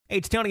Hey,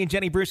 it's Tony and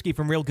Jenny Brewski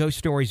from Real Ghost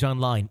Stories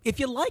Online. If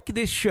you like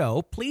this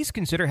show, please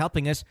consider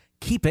helping us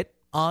keep it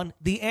on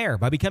the air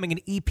by becoming an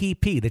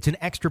EPP. That's an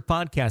extra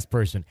podcast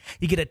person.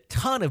 You get a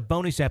ton of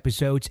bonus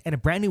episodes and a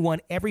brand new one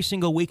every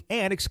single week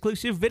and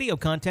exclusive video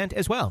content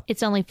as well.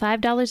 It's only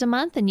 $5 a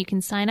month, and you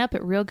can sign up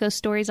at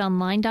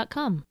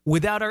realghoststoriesonline.com.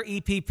 Without our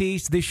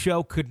EPPs, this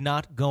show could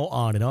not go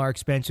on, and our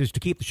expenses to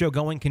keep the show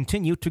going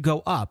continue to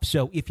go up.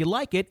 So if you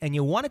like it and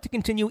you want it to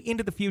continue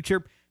into the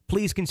future,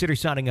 please consider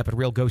signing up at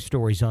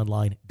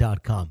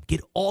realghoststoriesonline.com.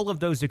 Get all of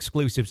those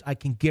exclusives. I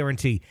can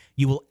guarantee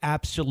you will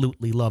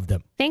absolutely love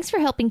them. Thanks for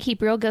helping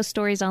keep Real Ghost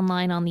Stories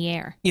Online on the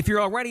air. If you're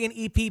already an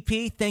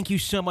EPP, thank you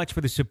so much for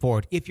the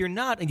support. If you're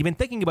not and you've been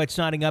thinking about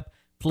signing up,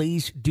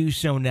 please do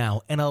so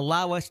now and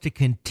allow us to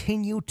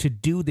continue to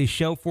do this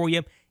show for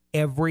you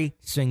every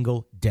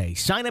single day.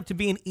 Sign up to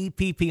be an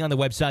EPP on the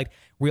website,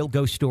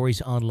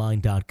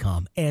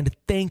 realghoststoriesonline.com. And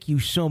thank you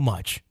so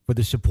much for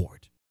the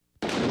support.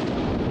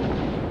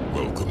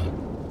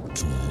 Welcome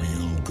to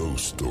Real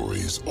Ghost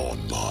Stories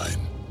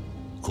Online.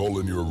 Call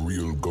in your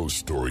real ghost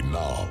story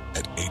now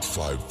at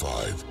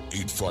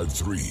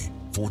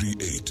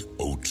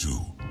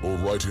 855-853-4802 or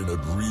write in at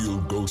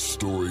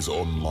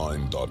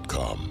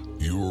realghoststoriesonline.com.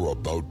 You're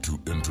about to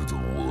enter the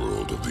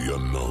world of the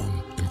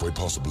unknown and quite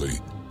possibly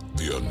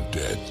the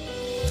undead.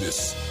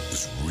 This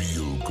is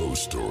Real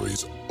Ghost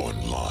Stories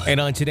Online. And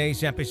on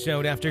today's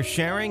episode, after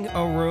sharing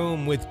a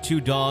room with two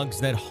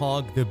dogs that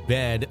hog the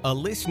bed, a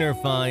listener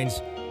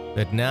finds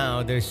that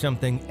now there's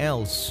something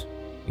else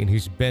in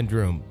his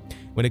bedroom.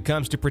 When it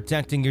comes to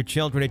protecting your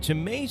children, it's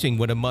amazing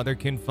what a mother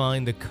can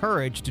find the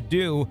courage to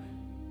do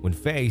when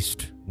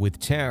faced with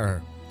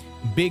terror.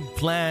 Big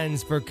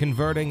plans for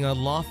converting a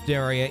loft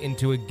area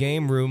into a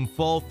game room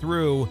fall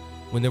through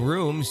when the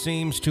room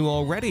seems to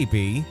already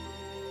be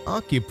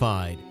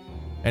occupied.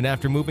 And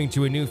after moving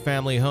to a new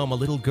family home, a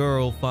little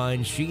girl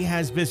finds she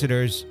has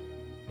visitors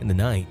in the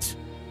night.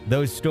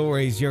 Those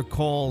stories, your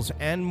calls,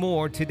 and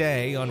more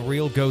today on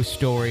Real Ghost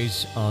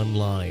Stories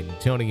Online.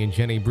 Tony and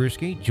Jenny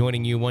Brewski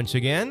joining you once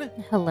again.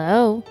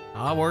 Hello.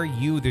 How are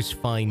you this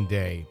fine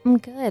day? I'm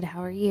good.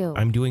 How are you?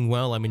 I'm doing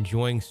well. I'm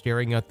enjoying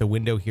staring out the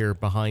window here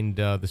behind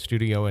the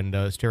studio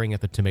and staring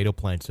at the tomato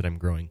plants that I'm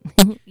growing.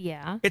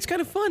 Yeah. It's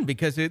kind of fun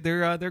because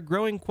they're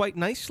growing quite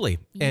nicely.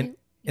 And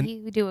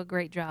you do a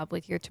great job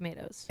with your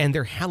tomatoes. And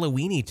they're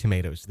Halloween-y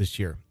tomatoes this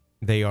year.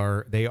 They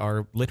are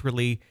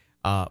literally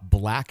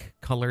black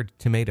colored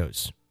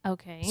tomatoes.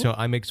 Okay. So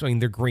I'm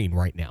excited. They're green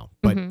right now,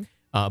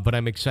 but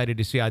I'm excited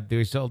to see.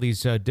 There's all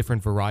these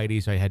different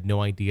varieties I had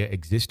no idea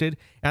existed,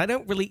 and I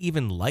don't really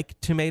even like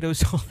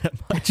tomatoes all that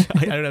much.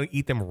 I don't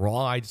eat them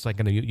raw. I just like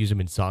to use them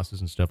in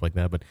sauces and stuff like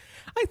that. But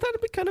I thought it'd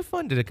be kind of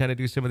fun to kind of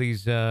do some of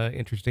these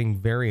interesting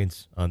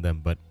variants on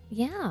them. But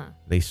yeah,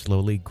 they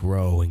slowly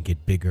grow and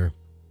get bigger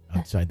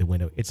outside the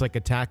window. It's like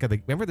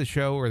remember the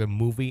show or the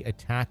movie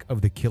Attack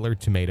of the Killer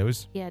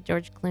Tomatoes? Yeah,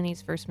 George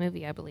Clooney's first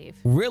movie, I believe.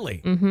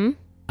 Really? Mm-hmm.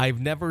 I've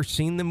never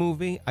seen the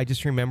movie. I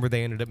just remember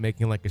they ended up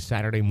making like a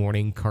Saturday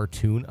morning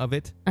cartoon of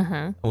it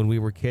when we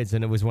were kids,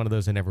 and it was one of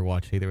those I never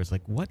watched either. It was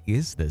like, what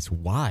is this?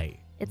 Why?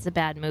 It's a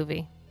bad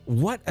movie.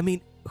 What? I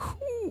mean,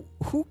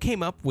 who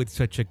came up with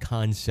such a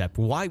concept?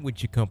 Why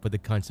would you come up with the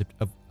concept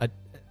of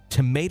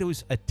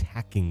tomatoes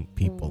attacking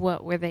people?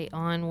 What were they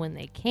on when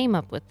they came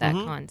up with that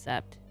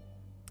concept?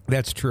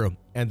 That's true.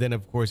 And then,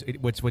 of course,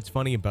 what's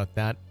funny about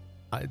that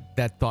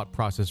thought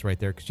process right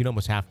there, because you'd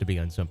almost have to be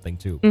on something,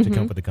 too, to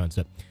come up with the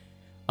concept,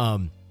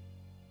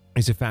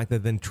 is the fact that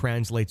it then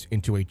translates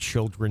into a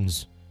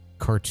children's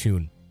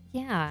cartoon.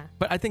 Yeah.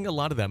 But I think a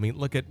lot of that, I mean,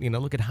 look at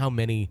how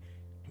many,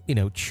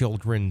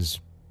 children's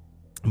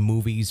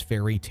movies,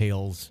 fairy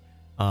tales,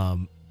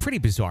 pretty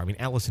bizarre. I mean,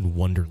 Alice in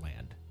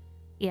Wonderland.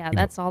 Yeah,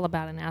 that's all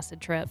about an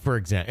acid trip. For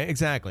example,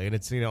 exactly. And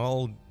it's,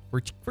 all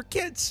for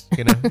kids,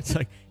 it's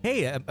like,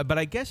 hey, but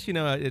I guess,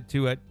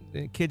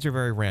 kids are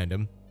very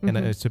random. And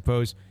I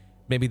suppose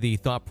maybe the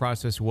thought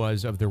process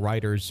was of the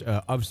writers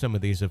of some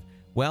of these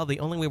well, the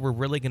only way we're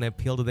really going to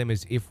appeal to them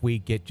is if we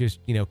get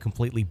just,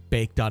 completely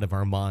baked out of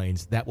our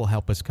minds. That will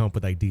help us come up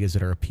with ideas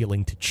that are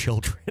appealing to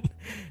children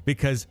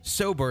because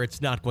sober,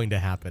 it's not going to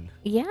happen.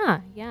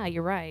 Yeah,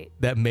 you're right.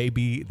 That may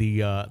be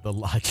the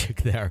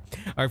logic there.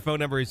 Our phone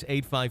number is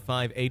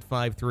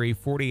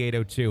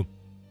 855-853-4802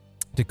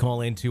 to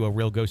call into a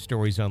Real Ghost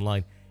Stories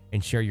Online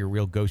and share your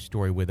real ghost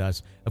story with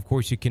us. Of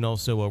course, you can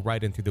also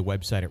write in through the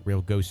website at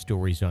Real Ghost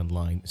Stories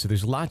Online. So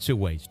there's lots of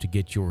ways to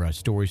get your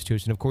stories to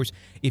us. And of course,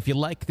 if you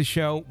like the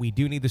show, we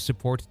do need the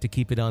support to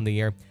keep it on the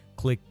air.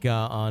 Click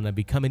on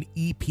Become an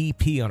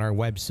EPP on our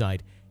website.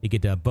 You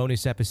get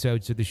bonus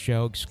episodes of the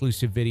show,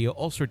 exclusive video,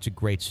 all sorts of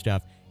great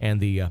stuff, and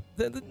the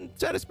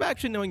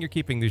satisfaction knowing you're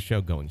keeping this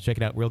show going. Check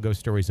it out,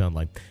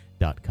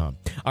 realghoststoriesonline.com.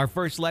 Our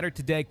first letter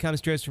today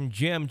comes to us from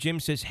Jim. Jim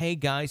says, "Hey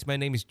guys, my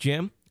name is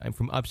Jim. I'm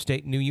from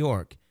upstate New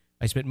York.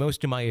 I spent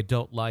most of my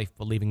adult life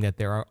believing that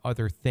there are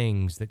other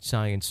things that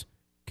science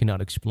cannot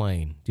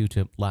explain due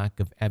to lack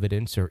of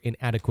evidence or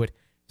inadequate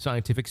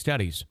scientific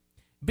studies.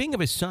 Being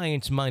of a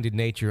science-minded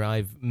nature,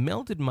 I've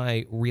melded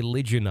my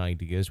religion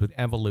ideas with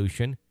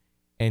evolution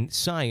and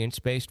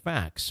science-based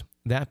facts.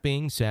 That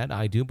being said,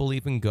 I do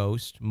believe in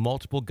ghosts,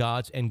 multiple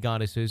gods and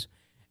goddesses,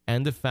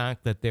 and the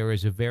fact that there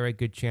is a very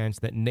good chance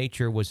that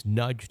nature was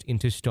nudged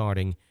into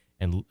starting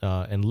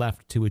and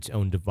left to its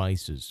own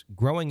devices.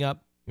 Growing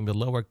up in the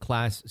lower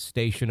class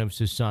station of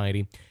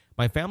society,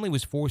 my family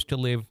was forced to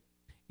live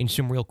in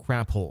some real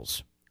crap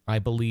holes. I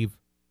believe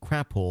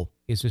crap hole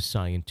is a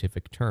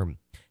scientific term.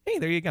 Hey,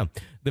 there you go.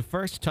 The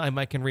first time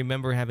I can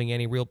remember having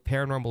any real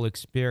paranormal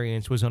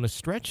experience was on a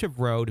stretch of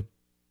road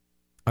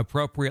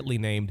appropriately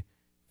named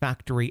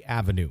Factory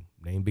Avenue,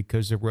 named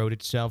because the road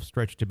itself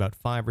stretched about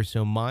 5 or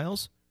so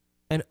miles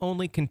and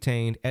only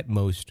contained at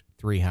most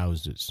 3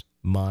 houses,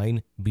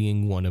 mine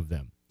being one of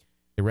them.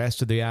 The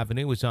rest of the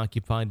avenue was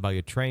occupied by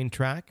a train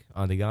track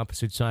on the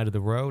opposite side of the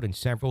road and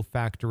several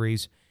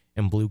factories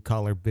and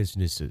blue-collar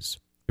businesses.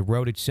 The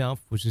road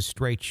itself was a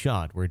straight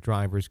shot where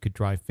drivers could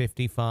drive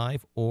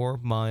 55 or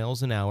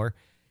miles an hour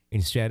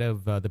instead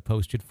of the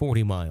posted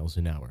 40 miles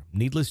an hour.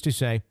 Needless to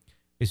say,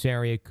 this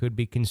area could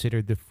be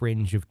considered the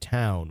fringe of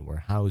town, where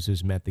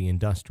houses met the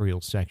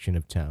industrial section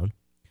of town.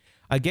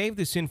 I gave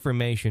this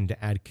information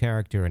to add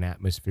character and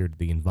atmosphere to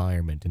the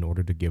environment in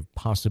order to give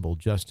possible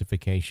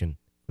justification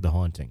for the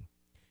haunting.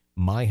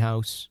 My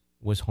house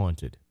was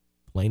haunted,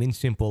 plain and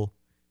simple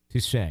to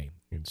say,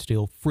 and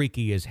still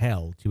freaky as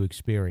hell to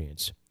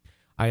experience.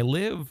 I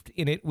lived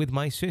in it with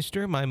my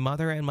sister, my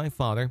mother, and my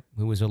father,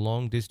 who was a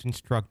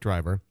long-distance truck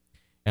driver,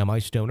 and my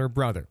stoner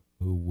brother,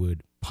 who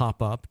would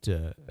pop up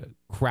to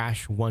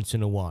crash once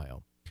in a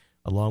while,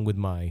 along with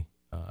my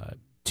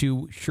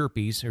 2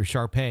 Sherpies, or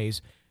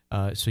Shar-Peis,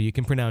 so you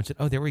can pronounce it.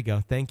 Oh, there we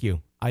go. Thank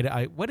you.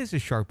 What is a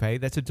Shar-Pei?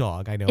 That's a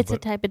dog, I know. It's a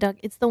type of dog.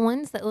 It's the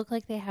ones that look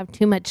like they have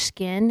too much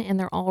skin and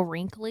they're all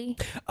wrinkly.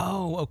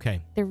 Oh,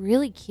 okay. They're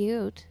really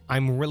cute.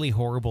 I'm really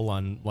horrible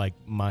on, like,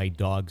 my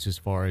dogs as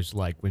far as,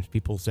 like, when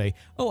people say,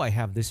 oh, I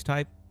have this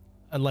type.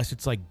 Unless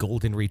it's like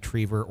golden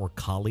retriever or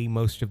collie,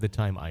 most of the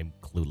time I'm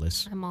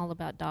clueless. I'm all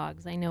about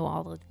dogs. I know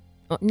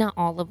not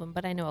all of them,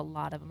 but I know a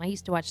lot of them. I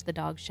used to watch the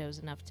dog shows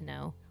enough to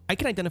know. I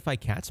can identify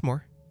cats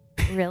more.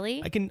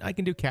 Really? I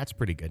can do cats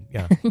pretty good,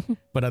 yeah.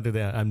 But other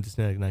than that, I'm just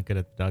not good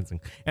at the dogs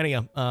thing.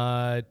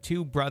 Anyhow,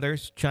 2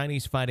 brothers,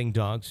 Chinese fighting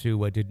dogs,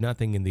 who did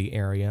nothing in the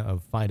area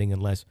of fighting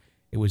unless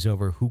it was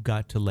over who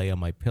got to lay on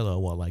my pillow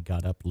while I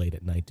got up late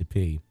at night to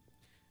pee.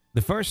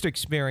 The first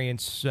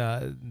experience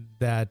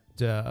that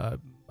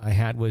I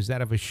had was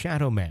that of a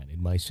shadow man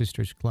in my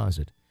sister's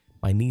closet.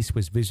 My niece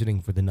was visiting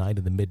for the night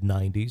in the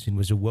mid-90s and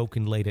was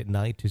awoken late at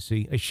night to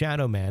see a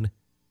shadow man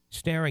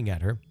staring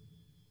at her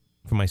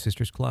from my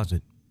sister's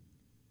closet.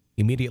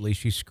 Immediately,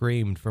 she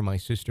screamed for my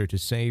sister to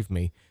save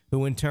me,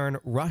 who in turn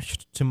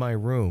rushed to my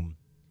room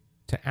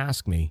to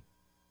ask me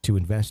to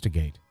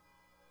investigate.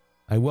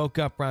 I woke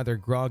up rather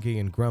groggy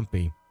and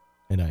grumpy,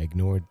 and I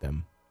ignored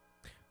them.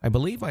 I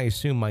believe I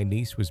assumed my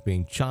niece was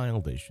being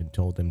childish and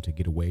told them to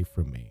get away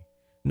from me.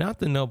 Not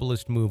the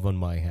noblest move on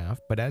my half,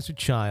 but as a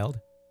child,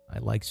 I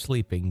liked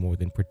sleeping more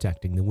than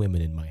protecting the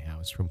women in my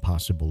house from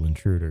possible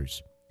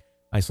intruders.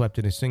 I slept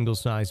in a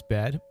single-sized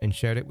bed and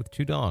shared it with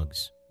 2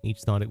 dogs.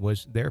 Each thought it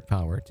was their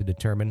power to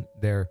determine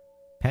their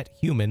pet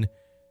human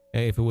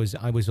if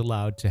I was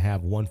allowed to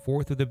have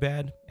 1/4 of the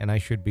bed, and I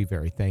should be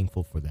very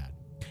thankful for that.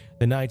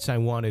 The nights I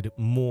wanted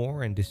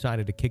more and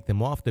decided to kick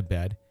them off the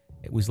bed,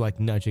 it was like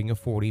nudging a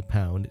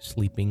 40-pound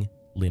sleeping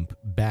limp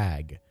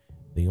bag.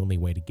 The only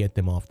way to get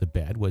them off the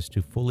bed was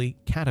to fully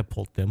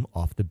catapult them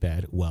off the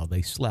bed while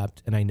they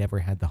slept, and I never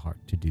had the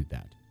heart to do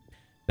that.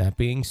 That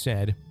being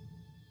said,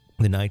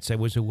 the nights I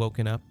was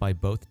awoken up by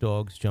both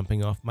dogs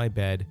jumping off my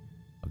bed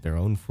of their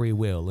own free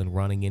will and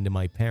running into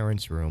my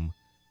parents' room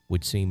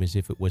would seem as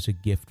if it was a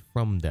gift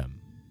from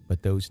them.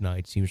 But those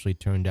nights usually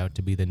turned out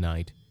to be the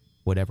night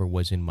whatever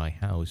was in my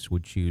house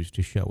would choose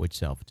to show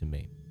itself to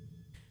me.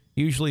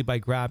 Usually by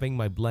grabbing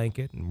my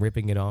blanket and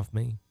ripping it off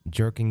me,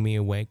 jerking me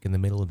awake in the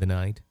middle of the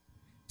night.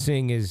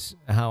 Seeing as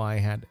how I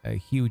had a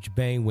huge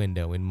bay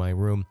window in my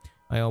room,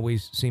 I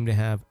always seemed to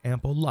have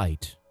ample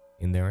light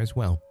in there as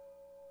well.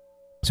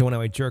 So when I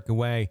would jerk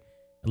away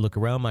and look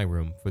around my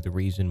room for the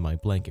reason my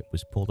blanket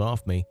was pulled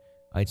off me,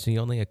 I'd see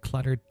only a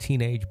cluttered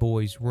teenage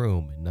boy's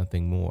room and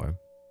nothing more.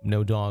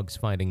 No dogs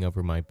fighting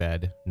over my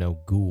bed, no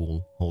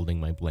ghoul holding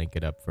my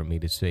blanket up for me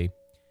to see.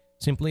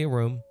 Simply a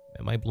room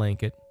and my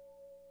blanket,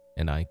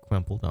 and I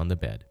crumpled on the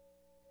bed.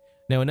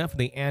 Now, enough of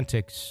the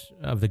antics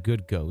of the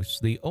good ghosts.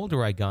 The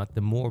older I got,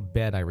 the more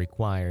bed I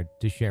required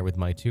to share with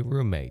my 2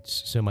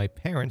 roommates, so my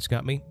parents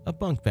got me a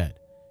bunk bed,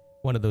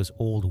 one of those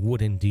old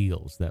wooden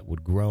deals that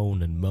would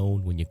groan and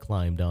moan when you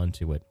climbed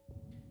onto it.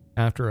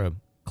 After a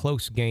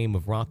close game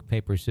of rock,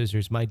 paper,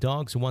 scissors, my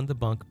dogs won the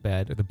bunk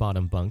bed, or the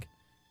bottom bunk.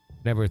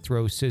 Never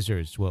throw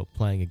scissors while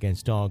playing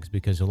against dogs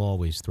because they'll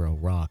always throw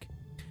rock.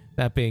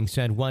 That being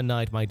said, one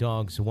night my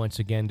dogs once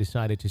again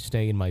decided to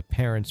stay in my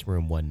parents'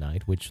 room one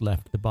night, which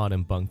left the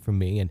bottom bunk for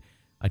me, and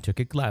I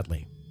took it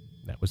gladly.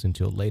 That was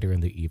until later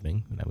in the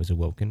evening, when I was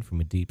awoken from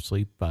a deep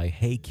sleep by,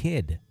 "Hey,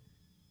 kid."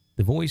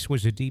 The voice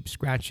was a deep,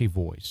 scratchy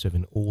voice of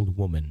an old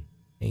woman,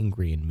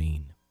 angry and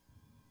mean.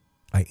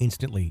 I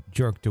instantly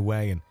jerked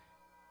away and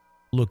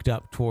looked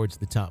up towards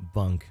the top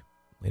bunk.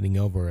 Leaning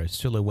over her,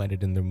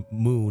 silhouetted in the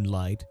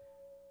moonlight,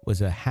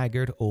 was a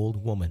haggard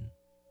old woman.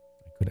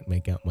 I couldn't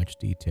make out much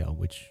detail,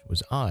 which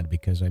was odd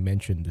because I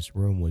mentioned this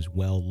room was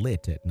well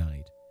lit at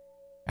night.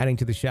 Adding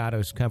to the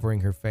shadows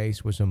covering her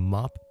face was a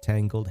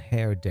mop-tangled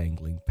hair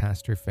dangling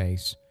past her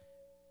face.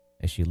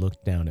 As she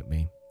looked down at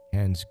me,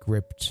 hands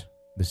gripped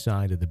the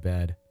side of the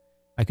bed.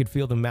 I could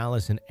feel the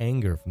malice and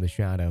anger from the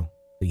shadow.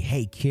 The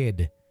 "hey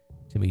kid"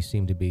 to me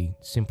seemed to be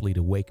simply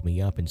to wake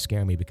me up and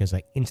scare me because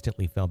I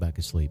instantly fell back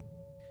asleep.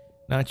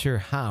 Not sure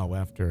how,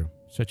 after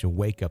such a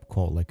wake-up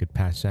call, I could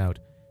pass out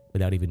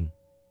without even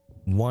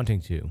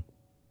wanting to.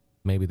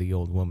 Maybe the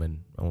old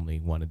woman only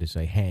wanted to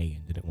say hey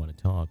and didn't want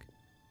to talk.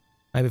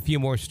 I have a few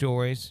more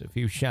stories, a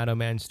few Shadow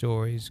Man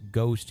stories,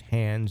 ghost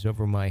hands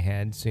over my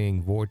head,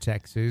 seeing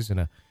vortexes, and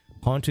a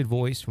haunted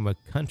voice from a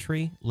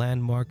country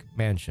landmark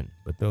mansion.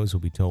 But those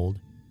will be told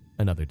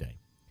another day.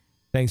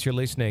 Thanks for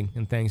listening,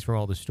 and thanks for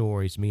all the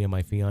stories. Me and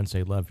my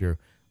fiance love your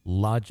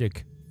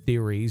logic,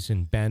 theories,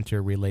 and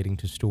banter relating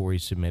to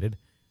stories submitted.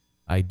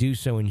 I do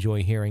so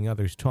enjoy hearing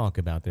others talk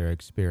about their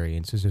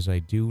experiences, as I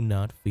do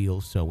not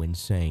feel so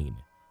insane.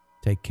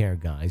 Take care,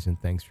 guys, and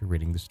thanks for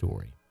reading the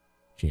story.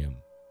 Jim.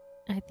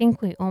 I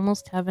think we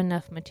almost have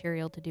enough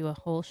material to do a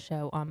whole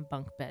show on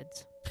bunk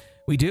beds.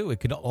 We do. It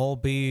could all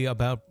be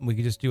about, we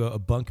could just do a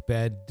bunk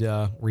bed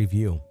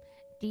review.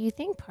 Do you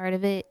think part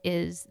of it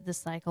is the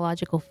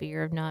psychological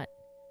fear of not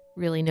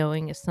really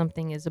knowing if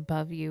something is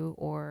above you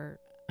or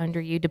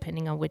under you,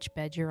 depending on which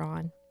bed you're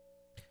on?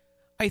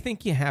 I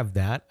think you have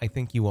that. I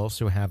think you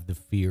also have the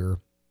fear,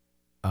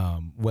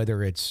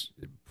 whether it's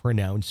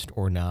pronounced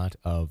or not,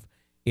 of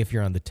if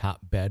you're on the top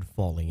bed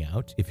falling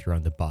out, if you're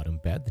on the bottom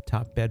bed, the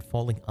top bed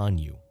falling on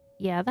you.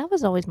 Yeah, that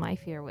was always my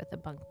fear with a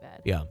bunk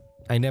bed. Yeah.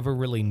 I never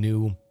really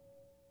knew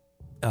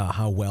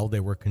how well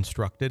they were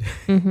constructed,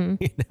 Mm-hmm.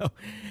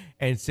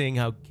 and seeing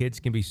how kids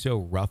can be so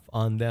rough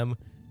on them,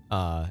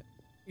 I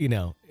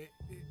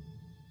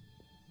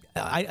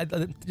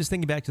just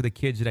thinking back to the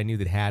kids that I knew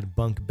that had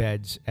bunk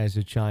beds as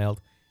a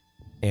child,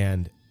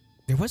 and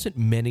there wasn't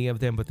many of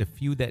them, but the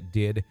few that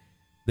did,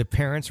 the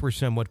parents were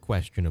somewhat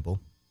questionable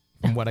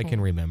from what I can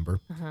remember.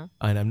 Uh-huh.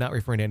 And I'm not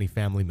referring to any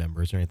family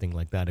members or anything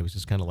like that. It was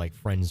just kind of like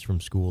friends from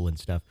school and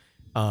stuff.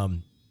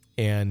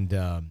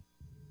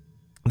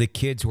 The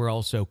kids were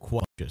also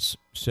cautious.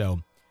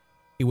 So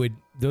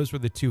those were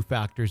the two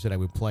factors that I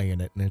would play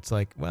in it. And it's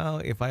like, well,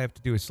 if I have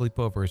to do a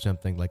sleepover or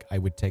something, like I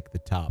would take the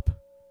top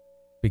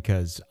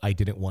because I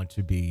didn't want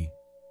to be,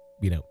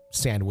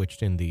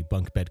 sandwiched in the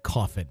bunk bed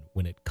coffin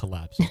when it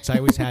collapsed. So I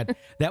always had,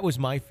 that was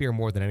my fear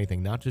more than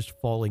anything, not just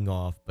falling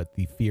off, but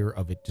the fear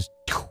of it just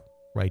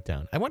right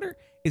down. I wonder,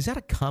 is that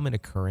a common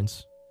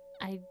occurrence?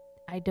 I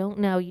don't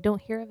know. You don't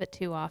hear of it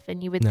too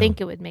often. You would No. think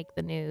it would make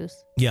the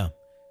news. Yeah.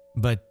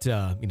 But,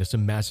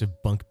 some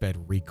massive bunk bed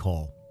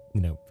recall,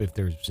 if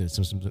there's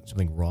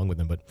something wrong with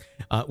them. But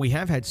we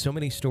have had so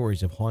many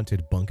stories of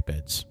haunted bunk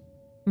beds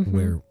Mm-hmm.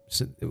 where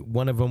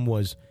one of them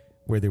was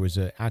where there was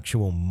an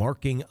actual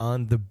marking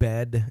on the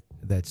bed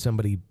that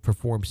somebody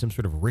performed some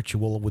sort of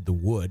ritual with the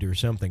wood or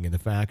something in the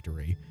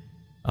factory.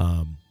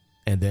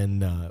 And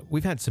then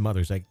we've had some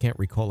others. I can't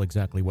recall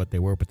exactly what they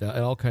were, but it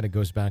all kind of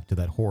goes back to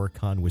that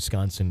HorrorCon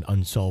Wisconsin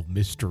Unsolved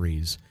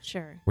Mysteries.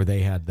 Sure. Where they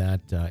had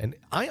that. And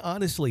I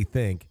honestly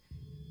think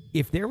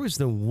if there was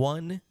the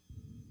one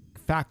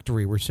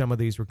factory where some of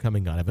these were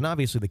coming out of, and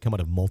obviously they come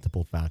out of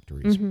multiple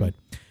factories, Mm-hmm. but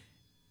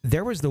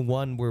there was the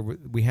one where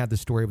we had the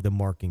story of the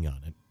marking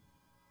on it.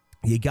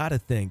 You got to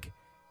think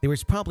there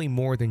was probably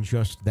more than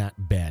just that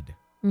bed.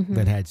 Mm-hmm.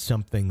 That had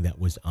something that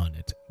was on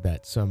it,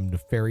 that some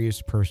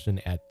nefarious person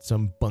at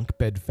some bunk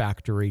bed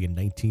factory in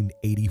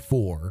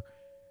 1984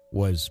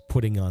 was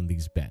putting on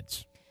these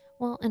beds.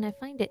 Well, and I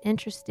find it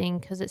interesting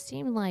because it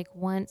seemed like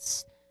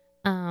once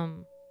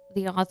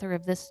the author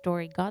of this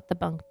story got the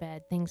bunk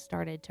bed, things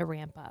started to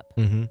ramp up.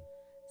 Mm-hmm.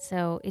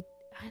 So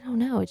I don't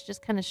know, it's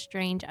just kind of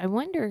strange. I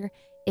wonder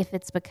if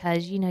it's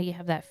because, you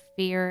have that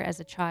fear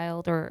as a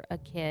child or a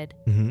kid.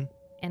 Mm-hmm.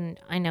 And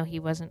I know he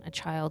wasn't a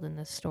child in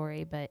this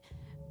story, but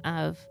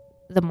of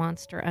the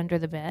monster under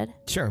the bed.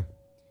 Sure.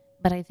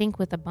 But I think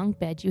with a bunk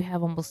bed, you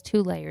have almost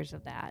 2 layers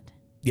of that.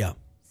 Yeah.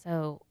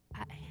 So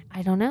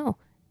I don't know.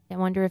 I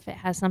wonder if it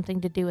has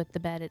something to do with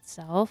the bed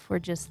itself or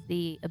just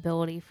the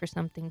ability for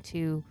something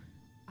to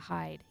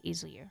hide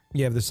easier.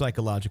 You have the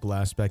psychological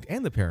aspect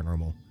and the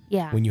paranormal.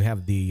 Yeah. When you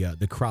have the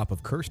crop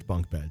of cursed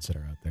bunk beds that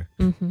are out there.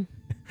 Mm-hmm.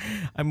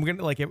 I'm going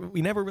to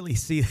we never really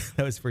see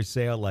those for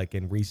sale like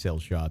in resale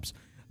shops.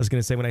 I was going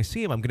to say, when I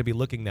see them, I'm going to be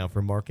looking now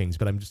for markings,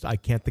 but I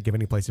can't think of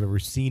any place I've ever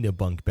seen a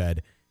bunk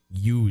bed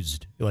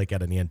used, like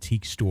at an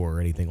antique store or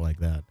anything like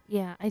that.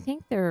 Yeah, I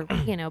think they're,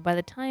 by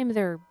the time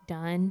they're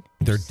done,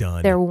 They're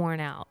done. They're worn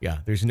out. Yeah,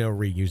 there's no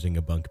reusing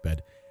a bunk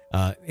bed.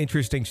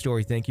 Interesting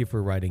story. Thank you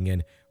for writing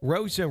in.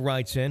 Rosa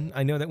writes in,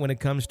 I know that when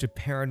it comes to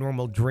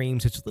paranormal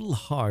dreams, it's a little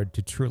hard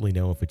to truly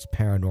know if it's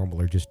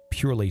paranormal or just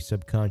purely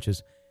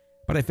subconscious,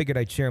 but I figured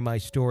I'd share my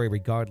story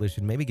regardless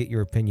and maybe get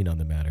your opinion on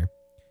the matter.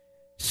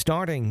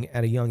 Starting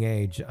at a young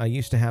age, I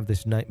used to have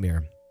this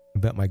nightmare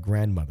about my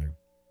grandmother,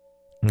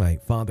 my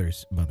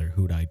father's mother,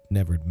 who I'd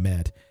never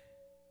met.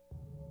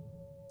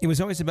 It was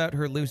always about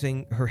her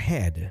losing her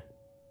head,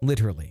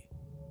 literally.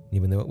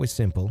 Even though it was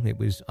simple, it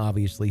was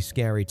obviously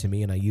scary to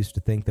me, and I used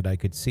to think that I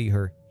could see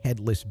her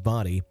headless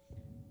body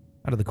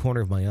out of the corner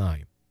of my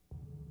eye.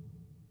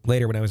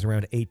 Later, when I was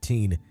around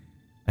 18,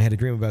 I had a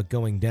dream about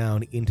going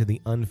down into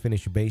the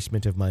unfinished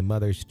basement of my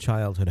mother's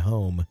childhood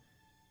home,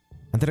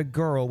 and that a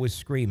girl was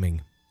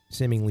screaming,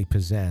 seemingly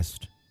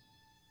possessed.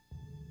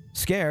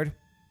 Scared,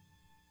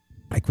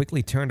 I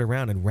quickly turned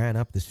around and ran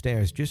up the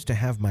stairs just to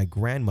have my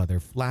grandmother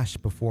flash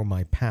before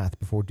my path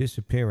before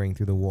disappearing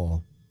through the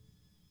wall.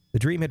 The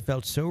dream had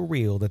felt so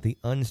real that the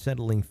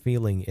unsettling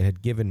feeling it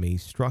had given me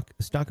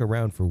stuck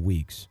around for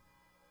weeks.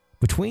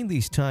 Between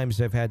these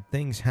times, I've had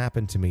things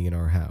happen to me in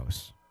our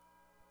house.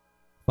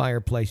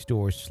 Fireplace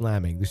doors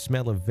slamming, the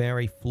smell of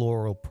very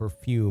floral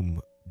perfume,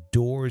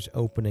 doors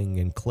opening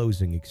and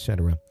closing,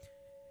 etc.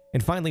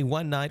 And finally,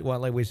 one night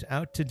while I was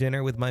out to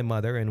dinner with my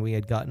mother and we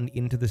had gotten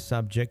into the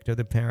subject of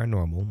the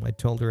paranormal, I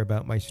told her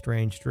about my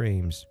strange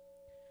dreams.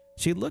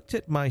 She looked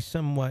at me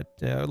somewhat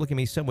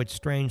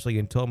strangely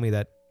and told me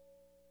that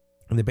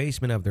in the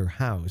basement of her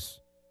house,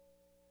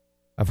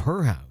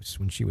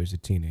 when she was a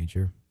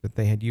teenager, that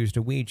they had used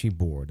a Ouija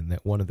board and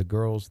that one of the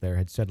girls there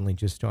had suddenly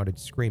just started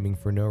screaming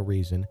for no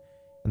reason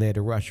and they had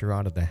to rush her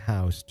out of the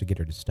house to get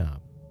her to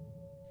stop.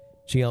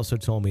 She also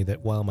told me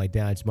that while my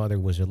dad's mother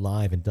was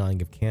alive and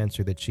dying of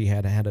cancer, that she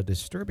had had a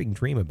disturbing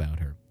dream about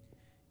her.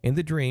 In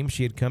the dream,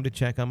 she had come to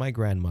check on my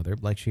grandmother,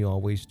 like she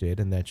always did,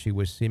 and that she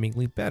was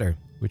seemingly better,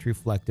 which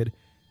reflected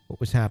what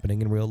was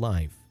happening in real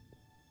life.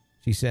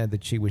 She said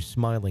that she was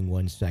smiling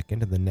one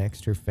second, and the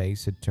next her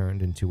face had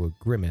turned into a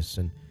grimace,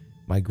 and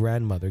my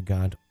grandmother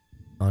got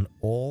on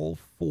all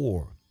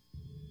four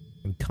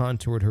and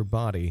contoured her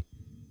body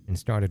and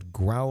started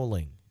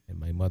growling, and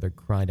my mother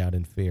cried out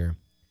in fear.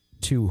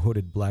 Two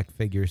hooded black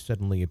figures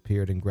suddenly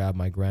appeared and grabbed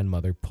my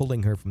grandmother,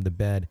 pulling her from the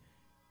bed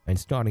and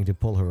starting to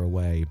pull her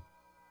away.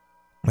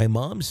 My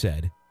mom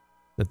said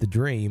that the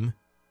dream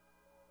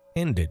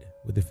ended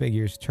with the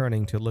figures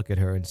turning to look at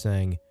her and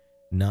saying,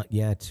 "Not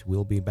yet,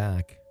 we'll be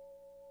back."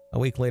 A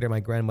week later, my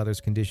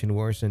grandmother's condition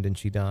worsened and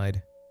she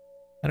died.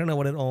 I don't know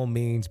what it all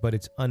means, but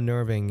it's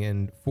unnerving,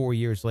 and 4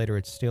 years later,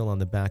 it's still on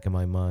the back of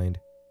my mind.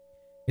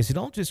 Is it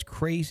all just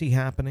crazy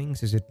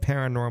happenings? Is it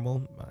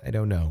paranormal? I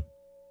don't know.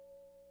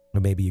 Or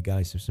maybe you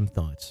guys have some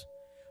thoughts.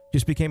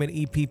 Just became an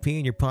EPP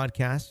in your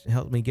podcast.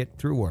 Helped me get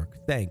through work.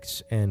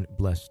 Thanks, and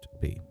blessed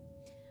be.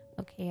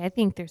 Okay, I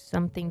think there's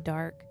something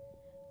dark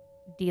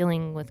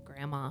dealing with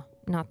Grandma.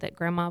 Not that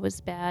Grandma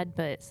was bad,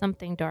 but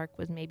something dark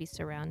was maybe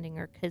surrounding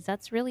her, because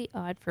that's really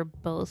odd for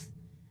both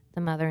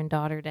the mother and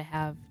daughter to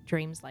have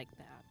dreams like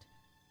that.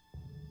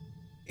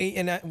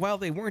 And while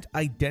they weren't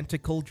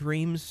identical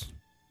dreams,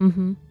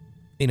 Mm-hmm.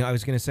 I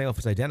was going to say, if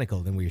it's identical,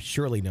 then we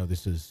surely know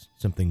this is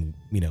something,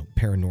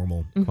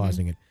 paranormal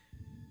causing it.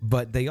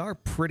 But they are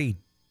pretty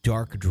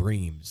dark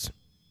dreams.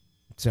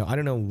 So I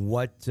don't know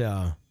what,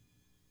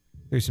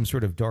 there's some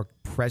sort of dark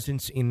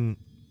presence in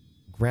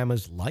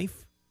Grandma's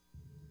life.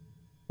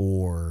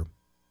 Or,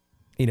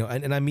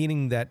 and I'm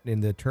meaning that in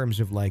the terms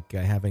of like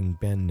having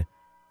been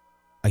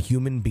a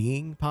human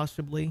being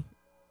possibly,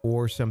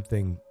 or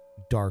something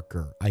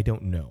darker. I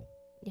don't know.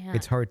 Yeah.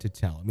 It's hard to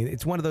tell. I mean,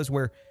 it's one of those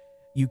where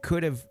you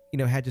could have,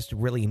 had just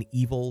really an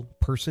evil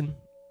person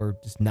or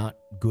just not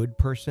good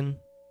person,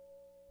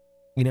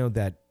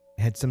 that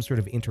had some sort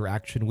of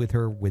interaction with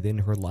her within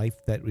her life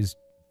that was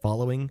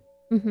following.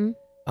 Mm-hmm.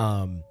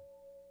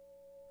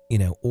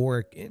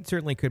 Or it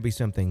certainly could be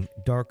something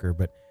darker,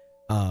 but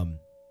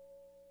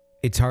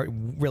it's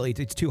hard. Really,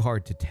 it's too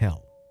hard to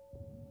tell.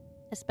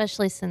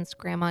 Especially since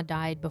Grandma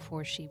died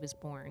before she was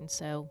born,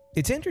 so...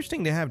 It's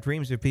interesting to have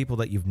dreams of people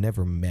that you've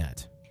never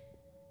met.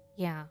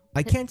 Yeah.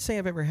 I can't say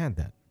I've ever had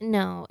that.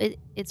 No,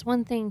 it's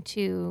one thing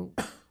to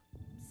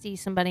see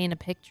somebody in a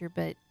picture,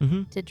 but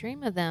to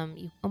dream of them,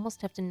 you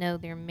almost have to know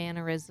their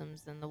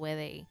mannerisms and the way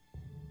they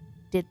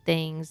did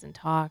things and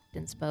talked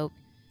and spoke.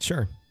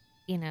 Sure.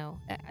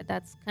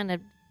 That's kind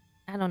of,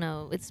 I don't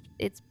know, it's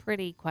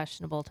pretty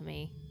questionable to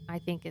me. I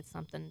think it's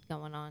something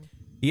going on.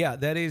 Yeah,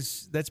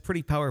 that's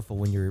pretty powerful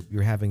when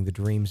you're having the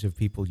dreams of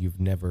people you've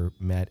never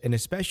met, and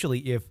especially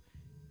if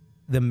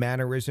the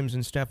mannerisms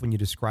and stuff, when you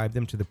describe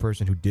them to the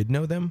person who did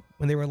know them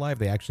when they were alive,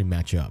 they actually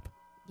match up.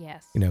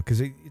 Yes.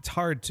 Because it's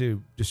hard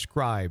to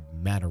describe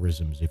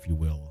mannerisms, if you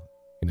will,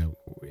 and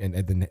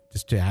then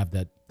just to have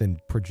that then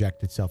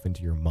project itself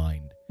into your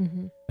mind.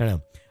 Mm-hmm. I don't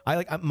know. I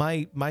like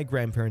my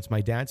grandparents,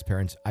 my dad's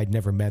parents. I'd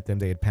never met them;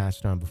 they had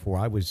passed on before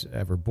I was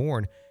ever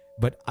born.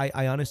 But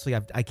I honestly,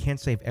 I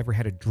can't say I've ever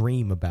had a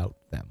dream about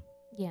them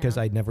because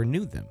I never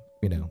knew them,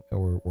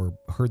 or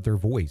heard their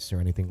voice or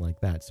anything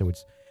like that. So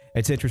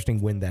it's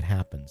interesting when that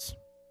happens.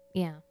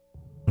 Yeah.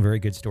 Very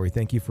good story.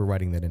 Thank you for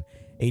writing that in.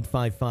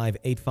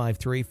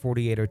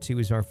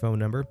 855-853-4802 is our phone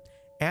number.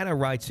 Anna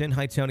writes in,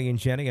 "Hi, Tony and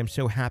Jenny. I'm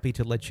so happy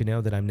to let you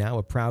know that I'm now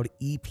a proud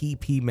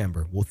EPP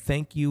member." Well,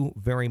 thank you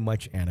very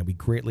much, Anna. We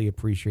greatly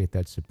appreciate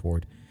that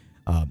support.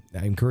 I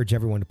encourage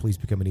everyone to please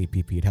become an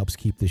EPP. It helps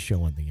keep this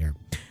show on the air.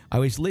 I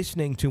was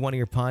listening to one of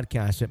your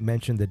podcasts that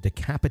mentioned the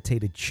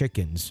decapitated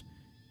chickens,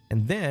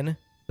 and then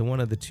to one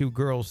of the two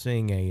girls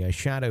seeing a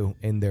shadow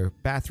in their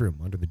bathroom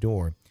under the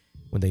door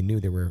when they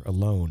knew they were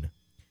alone.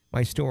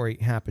 My story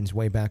happens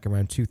way back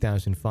around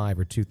 2005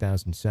 or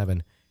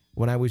 2007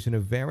 when I was in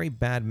a very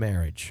bad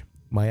marriage.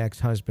 My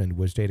ex-husband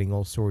was dating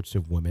all sorts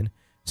of women,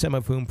 some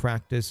of whom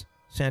practice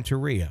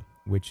Santeria,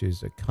 which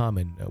is a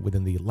common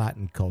within the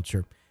Latin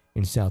culture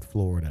in South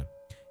Florida.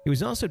 He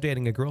was also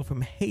dating a girl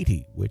from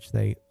Haiti, which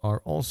they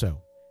are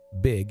also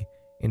big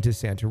into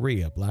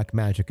Santeria, black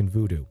magic, and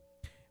voodoo.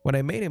 When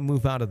I made him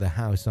move out of the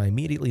house, I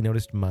immediately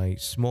noticed my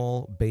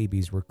small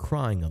babies were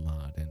crying a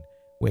lot and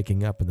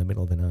waking up in the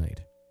middle of the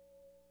night.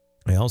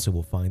 I also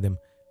will find them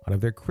out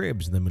of their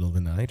cribs in the middle of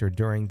the night or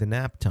during the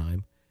nap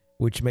time,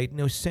 which made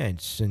no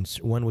sense since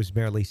one was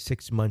barely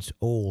 6 months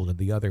old and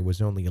the other was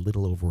only a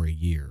little over a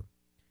year.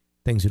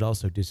 Things would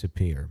also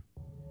disappear.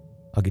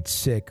 I'll get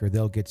sick or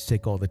they'll get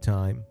sick all the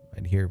time.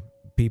 I'd hear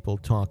people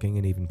talking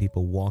and even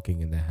people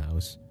walking in the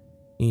house,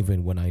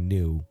 even when I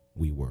knew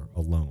we were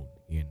alone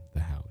in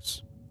the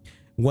house.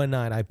 One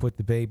night I put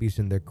the babies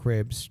in their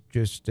cribs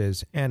just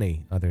as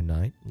any other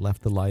night,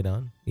 left the light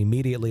on.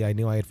 Immediately I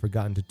knew I had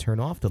forgotten to turn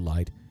off the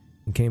light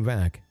and came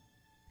back.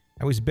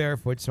 I was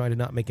barefoot, so I did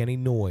not make any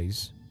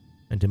noise,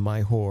 and to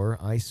my horror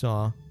I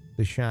saw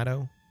the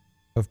shadow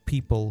of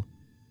people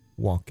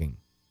walking.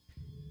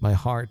 My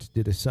heart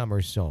did a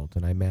somersault,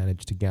 and I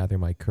managed to gather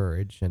my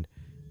courage, and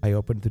I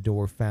opened the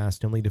door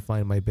fast, only to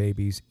find my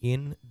babies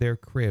in their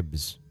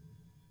cribs.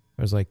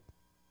 I was like,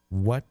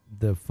 what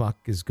the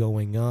fuck is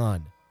going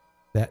on?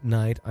 That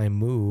night, I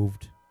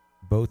moved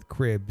both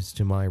cribs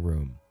to my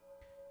room.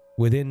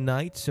 Within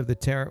nights of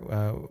that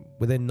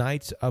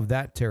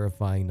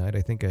terrifying night,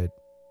 I think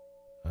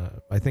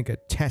a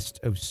test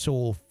of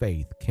soul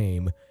faith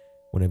came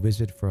when a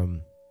visit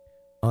from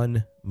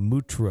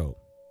Unmutro,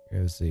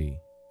 as they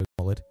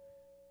call it.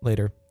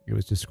 Later, it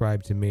was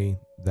described to me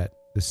that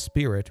the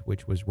spirit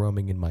which was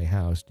roaming in my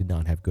house did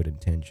not have good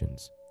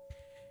intentions.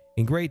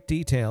 In great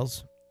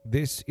details,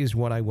 this is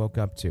what I woke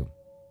up to.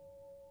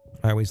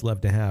 I always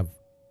loved to have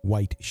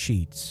white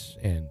sheets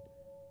and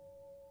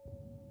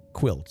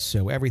quilts,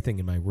 so everything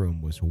in my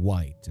room was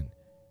white, and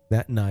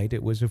that night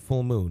it was a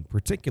full moon,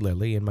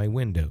 particularly in my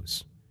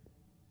windows.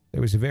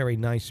 There was a very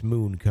nice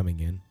moon coming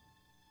in,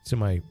 so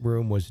my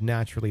room was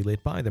naturally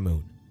lit by the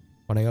moon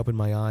when I opened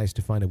my eyes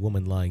to find a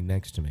woman lying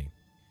next to me.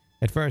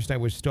 At first I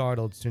was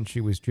startled since she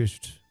was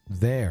just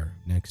there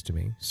next to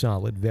me,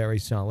 solid, very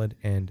solid,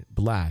 and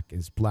black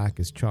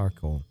as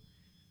charcoal.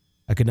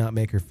 I could not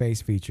make her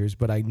face features,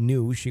 but I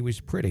knew she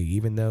was pretty,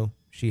 even though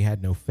she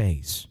had no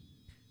face.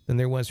 Then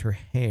there was her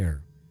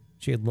hair.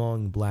 She had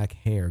long black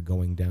hair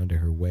going down to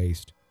her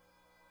waist,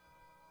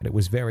 and it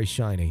was very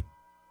shiny.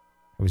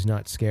 I was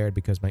not scared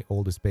because my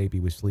oldest baby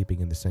was sleeping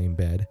in the same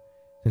bed,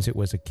 since it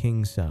was a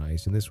king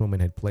size, and this woman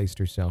had placed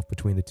herself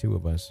between the two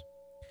of us.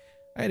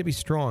 I had to be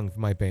strong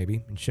for my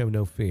baby and show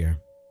no fear.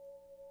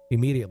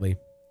 Immediately,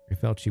 I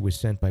felt she was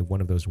sent by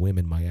one of those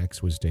women my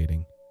ex was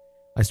dating.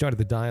 I started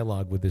the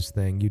dialogue with this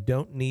thing. You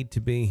don't need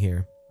to be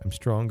here. I'm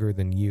stronger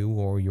than you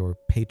or your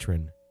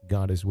patron.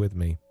 God is with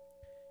me.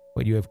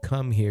 What you have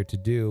come here to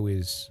do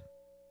is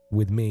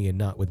with me and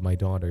not with my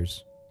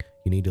daughters.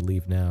 You need to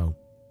leave now.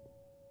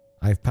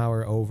 I have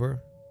power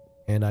over,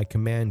 and I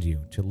command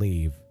you to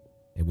leave.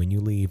 And when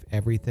you leave,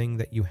 everything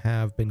that you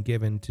have been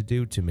given to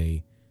do to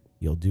me,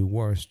 you'll do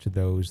worse to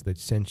those that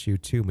sent you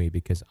to me,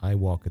 because I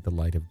walk at the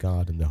light of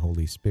God and the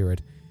Holy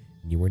Spirit,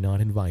 and you were not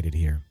invited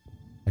here.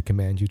 I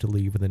command you to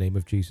leave in the name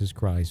of Jesus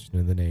Christ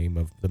and in the name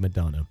of the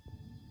Madonna.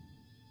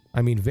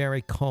 I mean,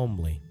 very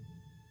calmly,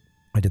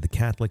 I did the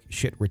Catholic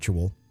shit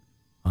ritual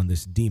on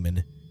this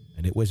demon,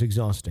 and it was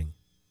exhausting.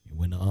 It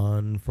went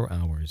on for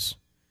hours.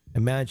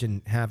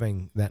 Imagine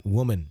having that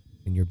woman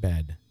in your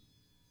bed,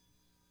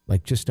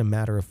 like just a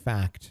matter of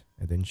fact,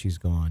 and then she's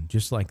gone,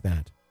 just like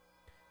that.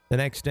 The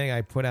next day,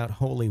 I put out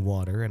holy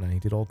water, and I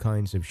did all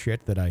kinds of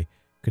shit that I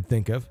could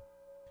think of,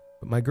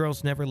 but my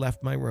girls never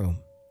left my room.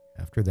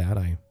 After that,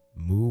 I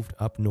moved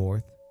up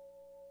north,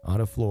 out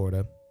of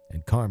Florida,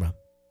 and karma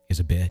is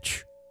a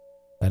bitch.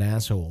 That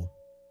asshole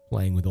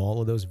playing with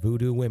all of those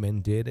voodoo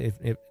women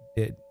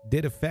it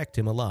did affect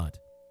him a lot.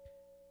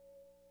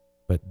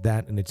 But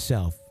that in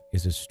itself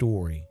is a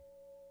story.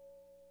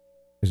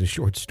 There's a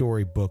short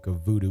story book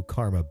of voodoo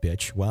karma,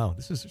 bitch. Wow,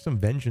 this is some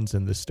vengeance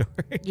in this story.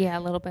 Yeah, a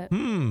little bit.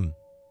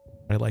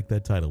 I like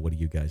that title. What do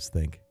you guys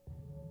think?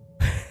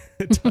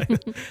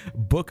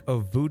 Book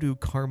of Voodoo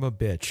Karma,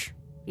 bitch.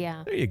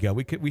 Yeah. There you go.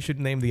 We should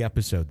name the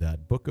episode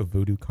that. Book of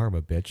Voodoo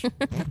Karma, bitch.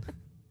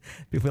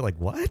 People are like,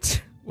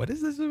 what? What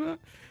is this about?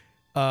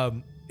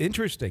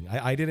 Interesting.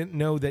 I didn't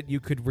know that you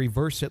could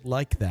reverse it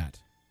like that.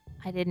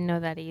 I didn't know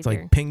that either. It's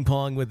like ping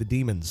pong with the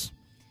demons.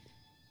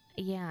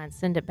 Yeah, and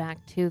send it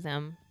back to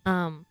them.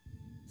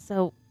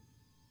 So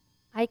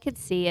I could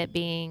see it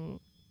being,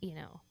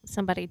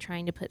 somebody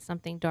trying to put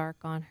something dark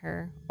on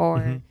her,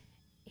 or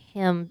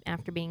him,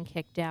 after being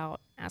kicked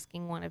out,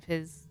 asking one of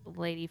his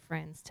lady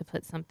friends to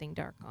put something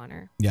dark on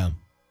her. Yeah.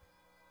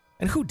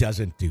 And who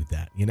doesn't do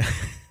that,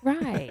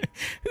 Right.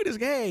 Who does,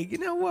 hey, you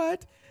know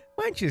what?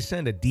 Why don't you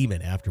send a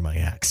demon after my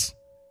ex?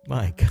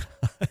 My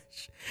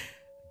gosh.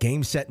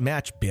 Game, set,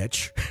 match,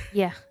 bitch.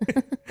 Yeah.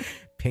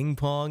 Ping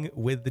pong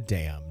with the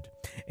damned.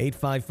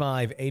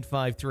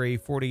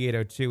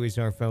 855-853-4802 is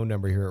our phone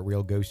number here at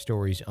Real Ghost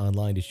Stories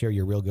Online to share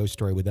your real ghost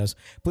story with us.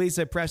 Please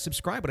press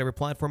subscribe, whatever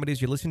platform it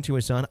is you listen to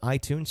us on,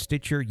 iTunes,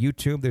 Stitcher,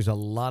 YouTube. There's a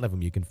lot of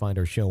them you can find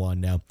our show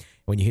on now.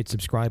 When you hit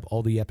subscribe,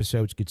 all the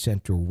episodes get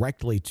sent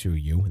directly to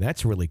you.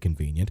 That's really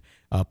convenient.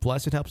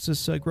 Plus, it helps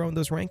us grow in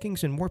those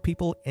rankings, and more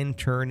people in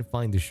turn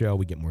find the show.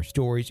 We get more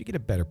stories. You get a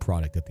better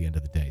product at the end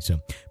of the day. So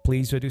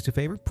please do us a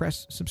favor,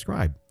 press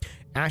subscribe.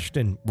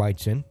 Ashton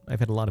writes in, I've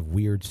had a lot of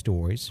weird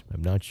stories.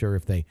 I'm not sure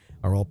if they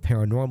are all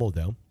paranormal,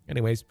 though.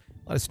 Anyways,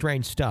 a lot of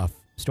strange stuff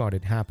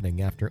started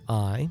happening after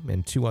I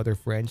and two other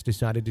friends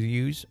decided to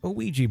use a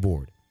Ouija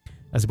board. I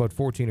was about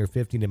 14 or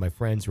 15 and my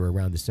friends were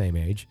around the same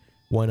age.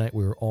 One night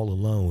we were all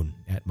alone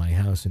at my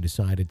house and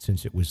decided,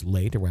 since it was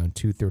late, around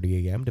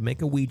 2:30 a.m., to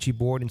make a Ouija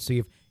board and see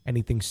if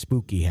anything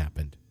spooky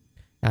happened.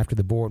 After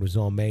the board was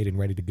all made and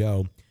ready to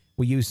go,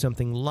 we used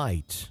something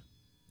light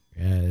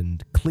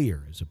and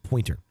clear as a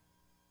pointer.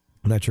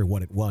 I'm not sure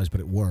what it was,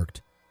 but it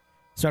worked.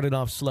 Started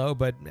off slow,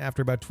 but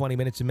after about 20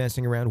 minutes of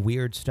messing around,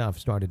 weird stuff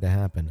started to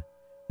happen.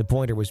 The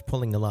pointer was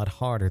pulling a lot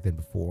harder than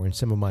before, and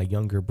some of my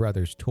younger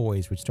brother's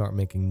toys would start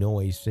making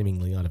noise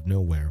seemingly out of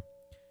nowhere.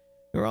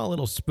 We were all a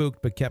little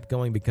spooked, but kept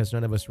going because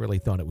none of us really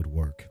thought it would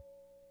work.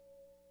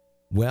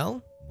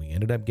 Well, we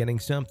ended up getting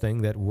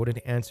something that wouldn't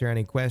answer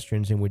any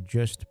questions and would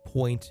just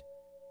point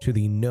to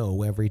the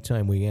no every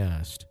time we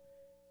asked.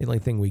 The only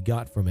thing we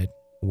got from it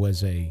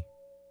was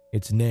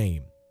its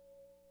name,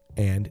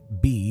 and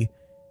B,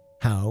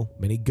 how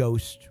many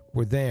ghosts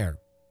were there.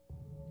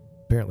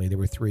 Apparently there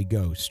were 3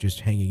 ghosts just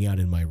hanging out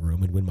in my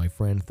room, and when my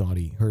friend thought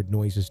he heard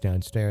noises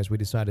downstairs, we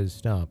decided to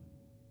stop.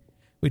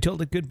 We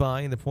told it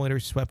goodbye, and the pointer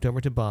swept over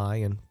to bye,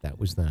 and that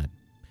was that.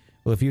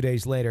 Well, a few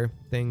days later,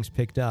 things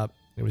picked up.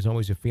 There was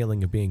always a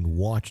feeling of being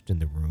watched in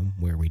the room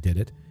where we did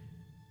it,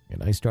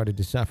 and I started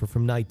to suffer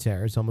from night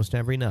terrors almost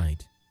every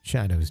night.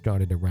 Shadows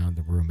darted around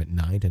the room at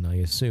night, and I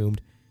assumed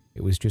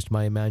it was just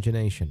my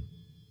imagination.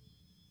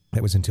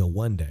 That was until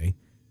one day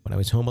when I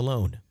was home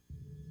alone.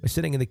 I was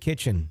sitting in the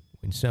kitchen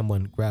when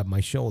someone grabbed my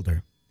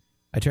shoulder.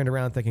 I turned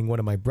around thinking one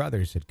of my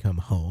brothers had come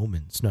home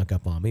and snuck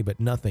up on me, but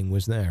nothing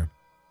was there.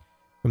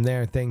 From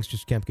there, things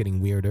just kept getting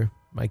weirder.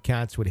 My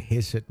cats would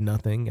hiss at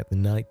nothing, and the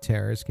night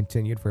terrors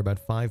continued for about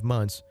 5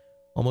 months,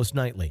 almost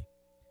nightly.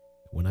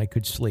 When I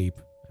could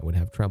sleep, I would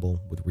have trouble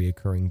with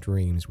reoccurring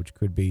dreams, which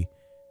could be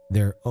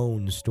their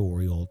own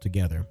story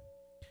altogether.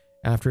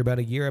 After about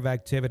a year of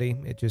activity,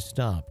 it just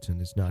stopped and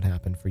has not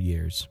happened for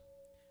years.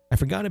 I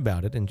forgot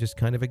about it and just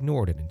kind of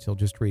ignored it until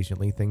just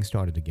recently things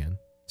started again.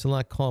 It's a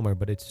lot calmer,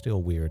 but it's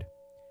still weird.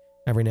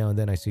 Every now and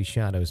then I see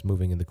shadows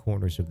moving in the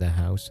corners of the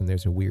house, and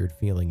there's a weird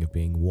feeling of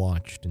being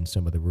watched in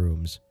some of the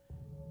rooms.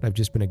 But I've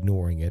just been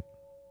ignoring it,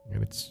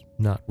 and it's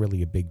not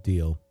really a big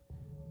deal.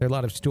 There are a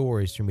lot of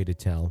stories for me to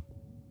tell,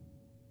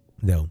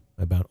 though,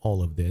 about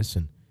all of this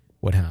and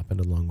what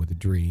happened, along with the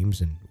dreams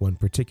and one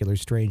particular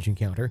strange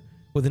encounter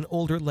with an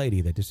older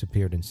lady that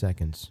disappeared in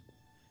seconds.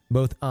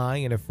 Both I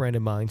and a friend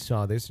of mine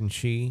saw this, and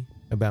she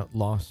about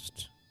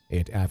lost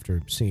it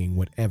after seeing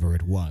whatever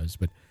it was,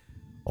 but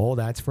all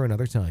that's for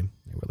another time.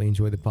 I really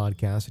enjoy the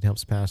podcast. It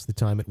helps pass the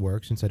time at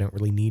work since I don't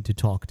really need to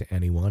talk to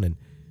anyone, and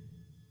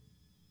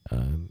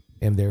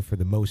am there for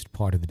the most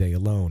part of the day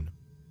alone.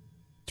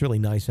 It's really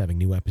nice having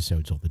new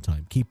episodes all the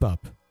time. Keep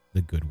up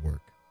the good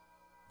work.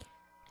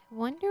 I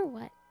wonder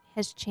what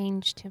has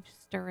changed to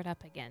stir it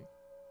up again.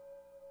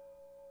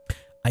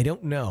 I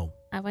don't know.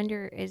 I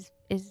wonder,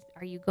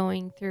 are you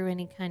going through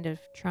any kind of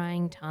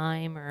trying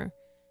time or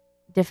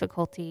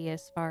difficulty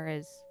as far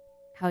as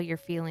how you're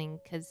feeling?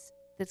 Because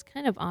it's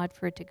kind of odd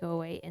for it to go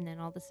away and then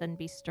all of a sudden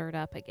be stirred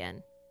up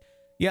again.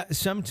 Yeah,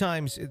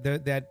 sometimes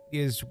that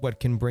is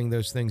what can bring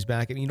those things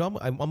back. And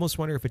I almost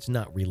wonder if it's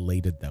not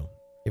related, though.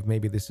 If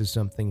maybe this is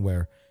something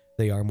where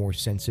they are more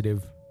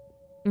sensitive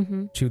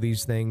to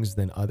these things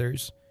than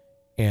others.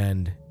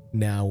 And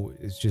now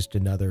it's just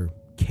another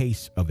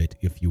case of it,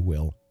 if you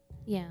will.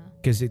 Yeah.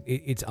 Because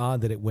it's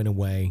odd that it went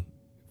away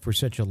for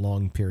such a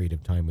long period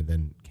of time and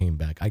then came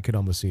back. I could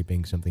almost see it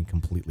being something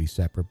completely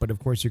separate. But of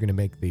course, you're going to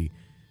make the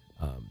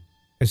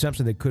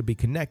assumption that could be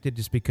connected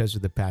just because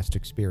of the past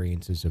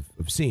experiences of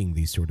seeing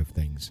these sort of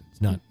things.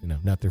 It's not,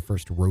 not their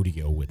first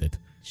rodeo with it,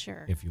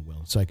 sure, if you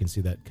will. So I can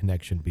see that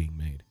connection being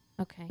made.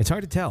 Okay. It's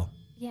hard to tell.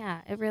 Yeah,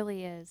 it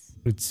really is.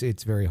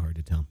 It's very hard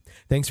to tell.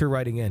 Thanks for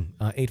writing in.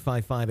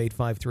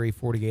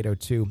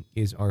 855-853-4802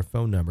 is our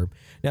phone number.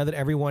 Now that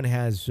everyone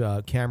has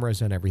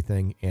cameras on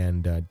everything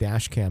and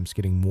dash cams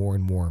getting more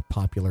and more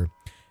popular,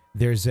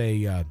 there's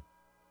a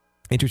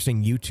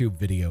interesting YouTube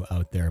video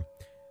out there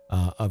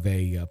of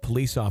a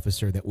police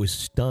officer that was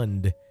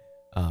stunned.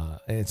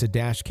 It's a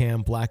dash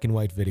cam, black and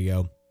white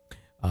video.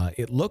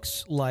 It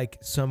looks like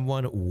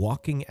someone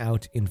walking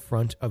out in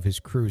front of his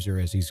cruiser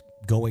as he's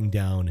going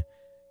down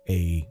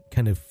a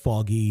kind of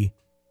foggy,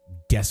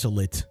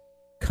 desolate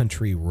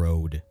country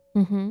road.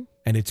 Mm-hmm.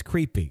 And it's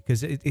creepy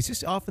because it's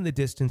just off in the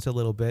distance a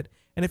little bit.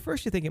 And at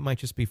first you think it might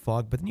just be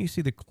fog, but then you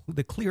see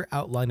the clear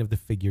outline of the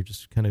figure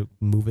just kind of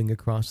moving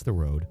across the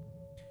road.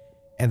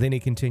 And then he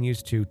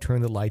continues to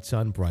turn the lights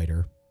on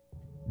brighter,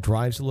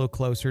 drives a little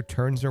closer,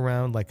 turns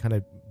around, like kind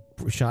of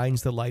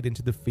shines the light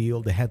into the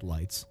field, the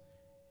headlights.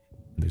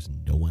 And there's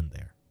no one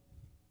there.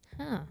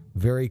 Huh.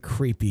 Very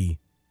creepy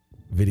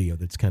video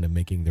that's kind of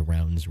making the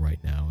rounds right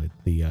now.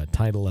 The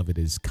title of it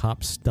is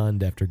 "Cop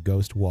Stunned After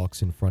Ghost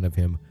Walks in Front of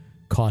Him,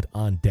 Caught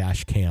on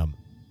Dash Cam."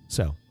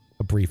 So,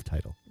 a brief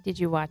title. Did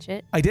you watch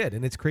it? I did,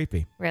 and it's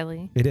creepy.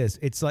 Really? It is.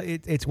 It's like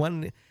it's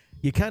one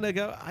you kind of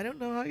go, I don't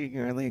know how you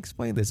can really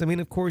explain this. I mean,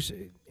 of course,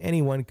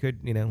 anyone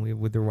could,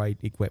 with the right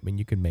equipment,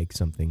 you can make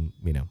something,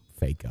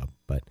 fake up.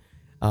 But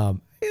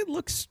it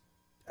looks,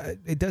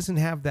 it doesn't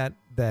have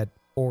that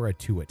aura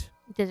to it.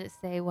 Did it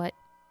say what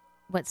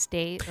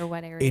state or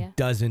what area? It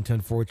doesn't,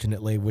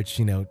 unfortunately, which,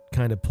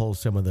 kind of pulls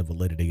some of the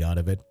validity out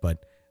of it.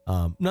 But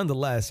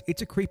nonetheless,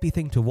 it's a creepy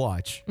thing to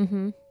watch.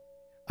 Mm-hmm.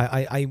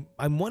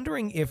 I'm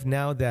wondering if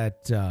now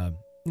that,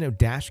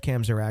 dash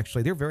cams are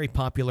actually, they're very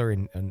popular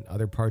in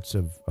other parts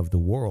of the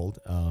world.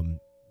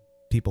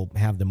 People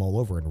have them all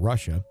over in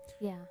Russia.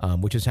 Yeah.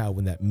 Which is how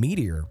when that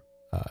meteor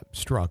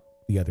struck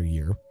the other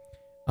year,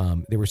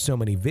 there were so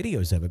many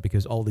videos of it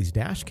because all these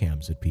dash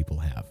cams that people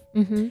have.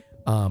 Mm-hmm.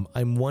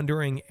 I'm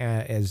wondering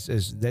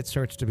as that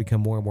starts to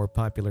become more and more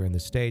popular in the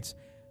States,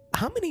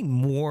 how many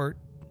more,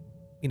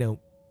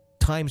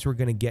 times we're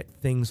going to get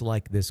things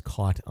like this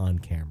caught on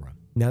camera.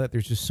 Now that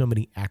there's just so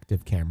many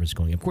active cameras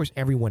going. Of course,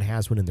 everyone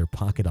has one in their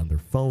pocket on their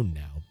phone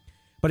now,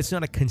 but it's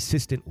not a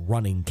consistent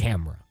running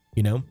camera,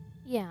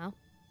 Yeah.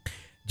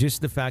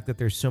 Just the fact that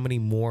there's so many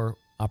more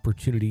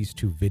opportunities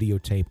to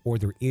videotape, or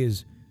there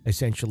is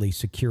essentially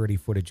security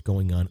footage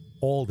going on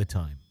all the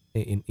time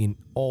in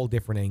all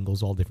different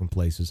angles, all different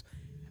places.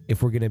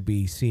 If we're going to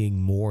be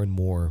seeing more and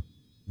more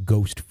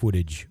ghost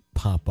footage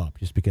pop up,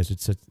 just because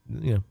it's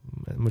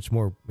much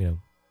more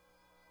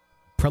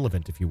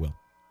prevalent, if you will.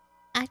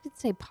 I could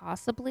say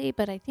possibly,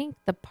 but I think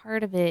the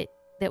part of it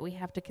that we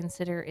have to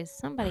consider is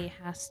somebody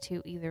has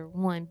to either,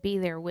 one, be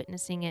there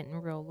witnessing it in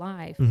real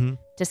life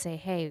to say,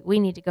 hey, we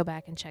need to go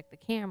back and check the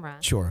camera.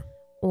 Sure.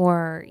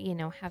 Or,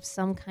 have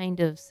some kind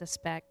of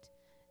suspect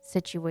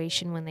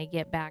situation when they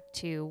get back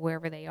to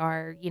wherever they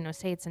are.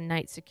 Say it's a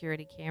night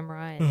security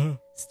camera and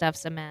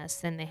stuff's a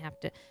mess, and they have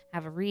to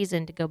have a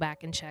reason to go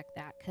back and check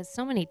that. Because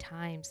so many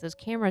times those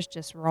cameras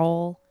just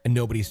roll. And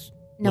nobody's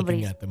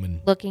looking at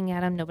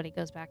them. Nobody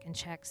goes back and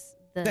checks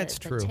the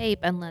true. tape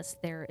unless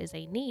there is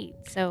a need.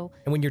 So,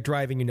 and when you're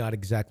driving, you're not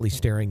exactly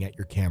staring at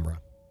your camera.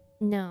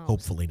 No.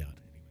 Hopefully not.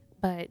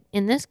 But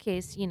in this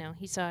case,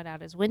 he saw it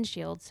out his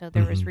windshield, so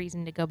there was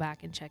reason to go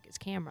back and check his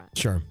camera.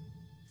 Sure.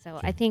 So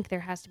I think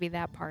there has to be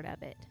that part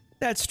of it.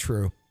 That's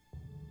true.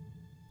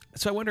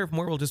 So I wonder if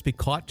more will just be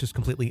caught just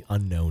completely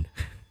unknown.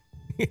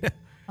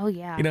 Oh,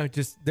 yeah.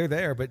 Just they're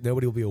there, but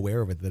nobody will be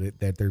aware of it,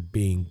 that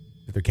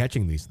they're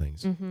catching these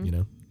things,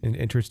 And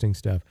interesting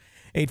stuff.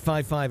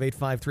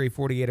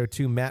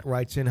 855-853-4802. Matt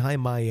writes in, "Hi,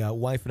 my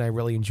wife and I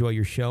really enjoy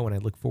your show, and I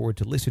look forward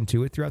to listen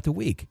to it throughout the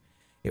week.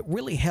 It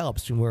really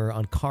helps when we're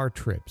on car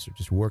trips or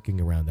just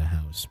working around the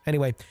house.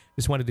 Anyway,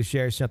 just wanted to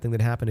share something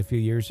that happened a few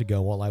years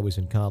ago while I was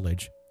in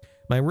college.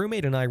 My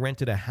roommate and I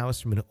rented a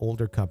house from an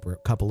older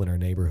couple in our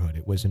neighborhood.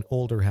 It was an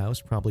older house,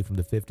 probably from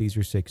the 50s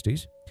or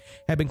 60s,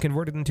 had been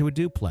converted into a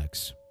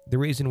duplex. The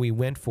reason we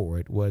went for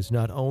it was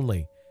not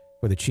only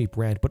for the cheap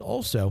rent, but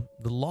also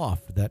the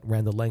loft that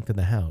ran the length of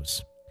the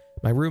house.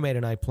 My roommate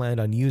and I planned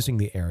on using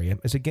the area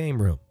as a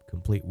game room,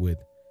 complete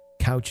with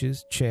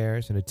couches,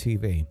 chairs, and a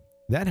TV.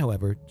 That,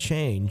 however,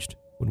 changed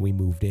when we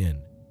moved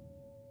in.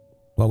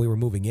 While we were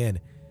moving in,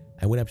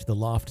 I went up to the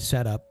loft,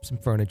 set up some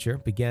furniture,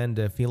 began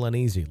to feel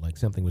uneasy, like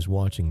something was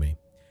watching me.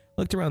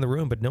 Looked around the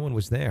room, but no one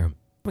was there.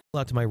 I went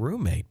out to my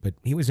roommate, but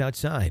he was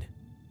outside.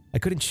 I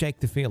couldn't shake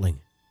the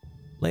feeling.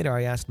 Later,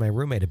 I asked my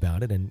roommate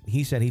about it, and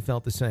he said he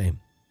felt the same.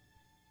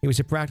 He was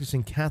a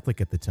practicing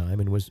Catholic at the time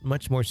and was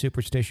much more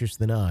superstitious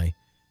than I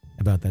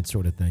about that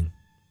sort of thing.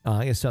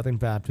 I, a Southern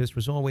Baptist,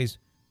 was always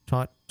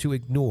taught to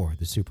ignore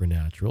the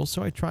supernatural,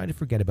 so I tried to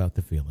forget about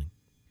the feeling.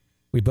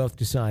 We both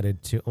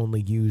decided to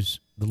only use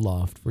the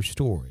loft for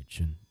storage,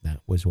 and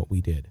that was what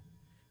we did.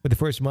 For the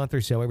first month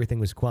or so, everything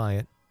was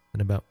quiet,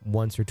 and about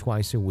once or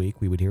twice a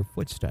week, we would hear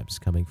footsteps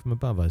coming from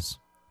above us,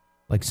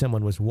 like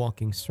someone was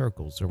walking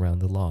circles around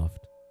the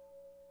loft.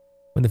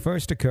 When the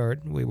first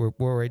occurred, we were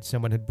worried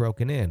someone had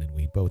broken in, and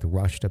we both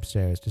rushed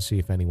upstairs to see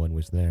if anyone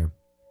was there.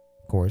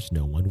 Of course,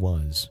 no one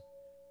was.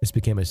 This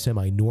became a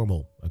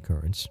semi-normal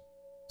occurrence,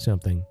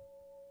 something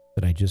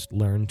that I just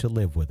learned to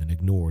live with and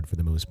ignored for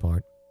the most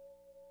part.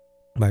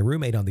 My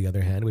roommate, on the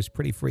other hand, was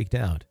pretty freaked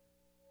out.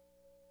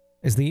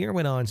 As the year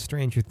went on,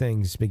 stranger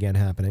things began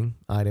happening.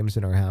 Items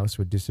in our house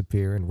would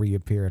disappear and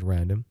reappear at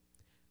random.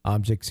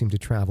 Objects seemed to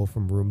travel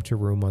from room to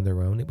room on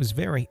their own. It was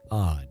very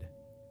odd.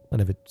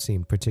 None of it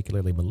seemed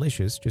particularly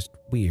malicious, just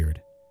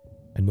weird.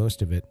 And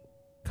most of it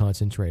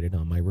concentrated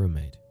on my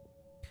roommate.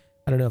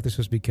 I don't know if this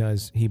was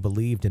because he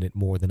believed in it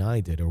more than I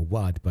did or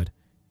what, but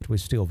it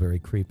was still very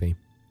creepy.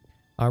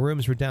 Our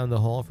rooms were down the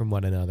hall from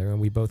one another, and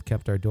we both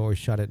kept our doors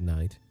shut at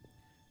night.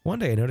 One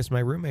day I noticed my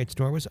roommate's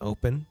door was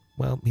open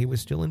while he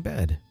was still in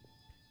bed.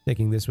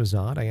 Thinking this was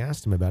odd, I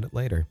asked him about it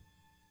later.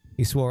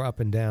 He swore up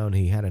and down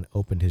he hadn't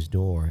opened his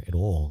door at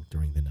all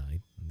during the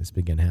night, and this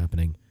began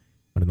happening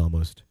on an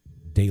almost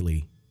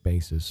daily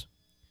basis,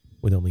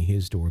 with only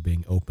his door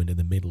being opened in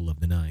the middle of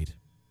the night.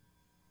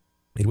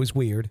 It was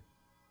weird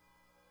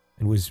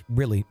and was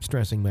really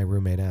stressing my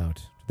roommate out,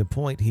 to the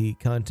point he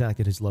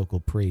contacted his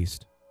local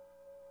priest.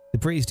 The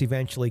priest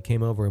eventually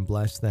came over and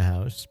blessed the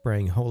house,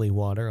 spraying holy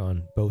water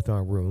on both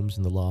our rooms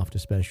and the loft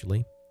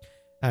especially.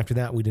 After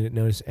that, we didn't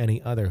notice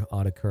any other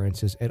odd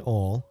occurrences at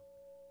all,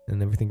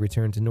 and everything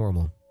returned to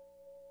normal.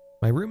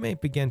 My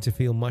roommate began to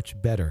feel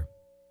much better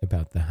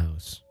about the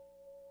house,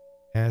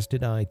 as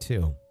did I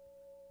too,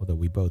 although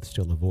we both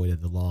still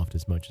avoided the loft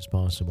as much as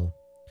possible.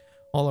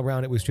 All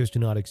around, it was just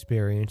an odd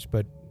experience,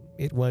 but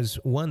it was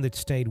one that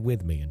stayed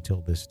with me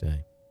until this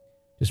day.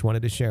 Just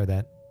wanted to share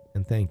that,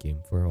 and thank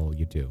you for all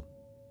you do.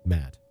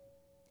 Matt.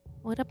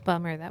 What a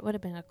bummer. That would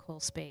have been a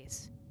cool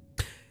space.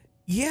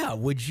 Yeah,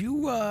 would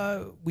you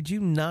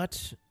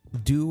not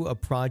do a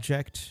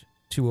project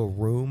to a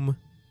room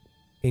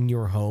in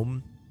your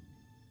home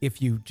if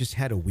you just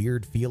had a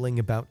weird feeling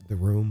about the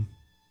room?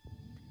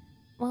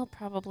 Well,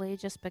 probably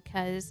just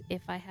because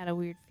if I had a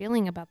weird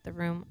feeling about the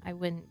room, I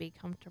wouldn't be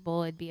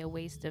comfortable. It'd be a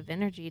waste of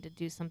energy to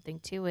do something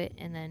to it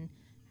and then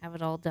have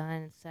it all done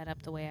and set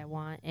up the way I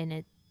want, and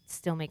it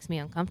still makes me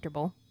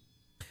uncomfortable.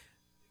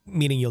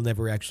 Meaning you'll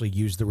never actually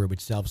use the room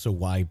itself, so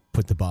why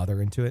put the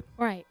bother into it?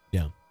 Right.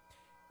 Yeah.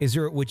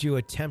 Would you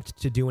attempt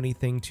to do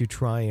anything to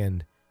try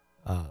and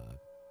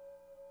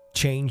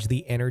change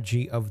the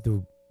energy of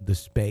the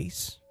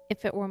space?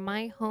 If it were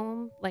my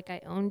home, like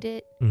I owned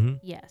it,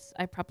 yes,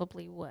 I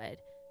probably would.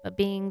 But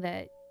being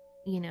that,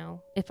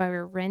 if I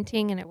were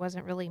renting and it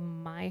wasn't really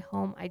my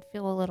home, I'd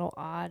feel a little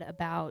odd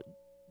about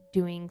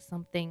doing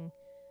something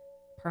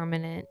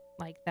permanent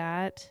like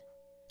that.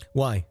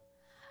 Why?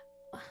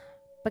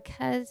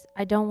 Because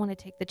I don't want to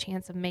take the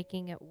chance of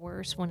making it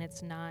worse when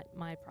it's not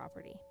my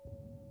property.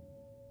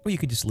 Well, you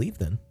could just leave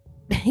then.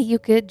 You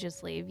could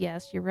just leave.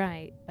 Yes, you're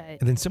right. But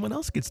And then someone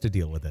else gets to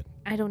deal with it.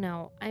 I don't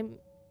know. I'm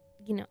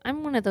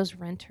one of those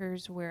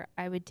renters where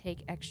I would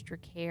take extra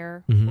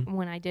care.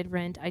 When I did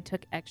rent, I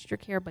took extra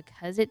care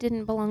because it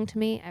didn't belong to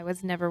me. I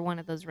was never one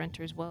of those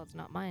renters, well, it's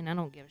not mine, I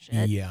don't give a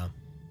shit. Yeah.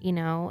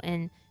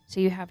 And so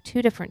you have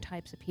two different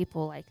types of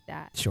people like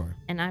that. Sure.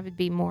 And I would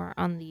be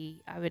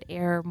I would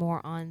err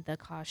more on the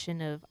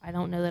caution of, I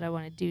don't know that I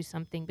want to do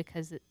something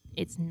because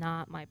it's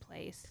not my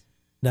place.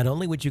 Not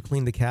only would you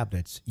clean the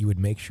cabinets, you would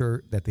make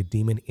sure that the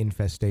demon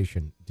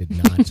infestation did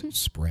not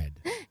spread.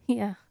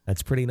 Yeah.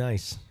 That's pretty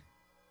nice.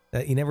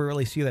 You never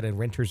really see that in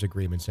renters'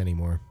 agreements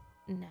anymore.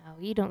 No,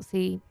 you don't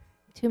see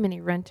too many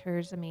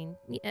renters. I mean,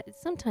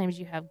 sometimes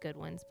you have good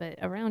ones, but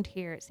around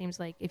here it seems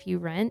like if you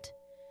rent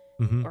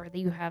or that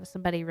you have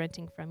somebody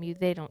renting from you,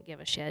 they don't give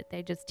a shit.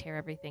 They just tear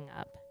everything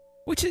up.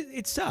 Which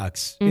it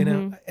sucks. You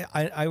know,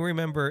 I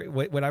remember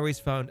what I always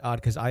found odd,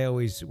 because I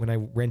always, when I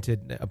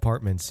rented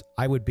apartments,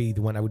 I would be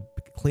the one, I would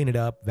clean it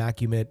up,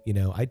 vacuum it,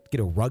 I'd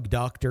get a rug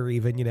doctor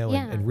even,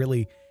 and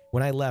really,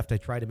 when I left, I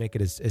tried to make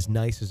it as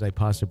nice as I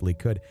possibly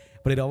could.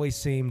 But it always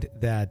seemed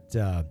that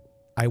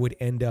I would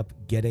end up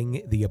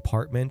getting the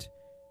apartment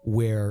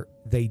where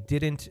they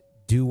didn't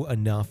do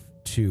enough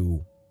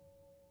to,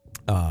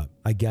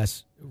 I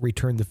guess,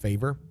 return the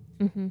favor.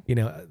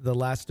 The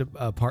last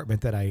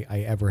apartment that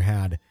I ever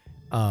had,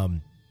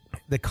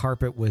 the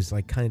carpet was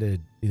like kind of,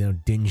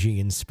 dingy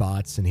in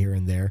spots and here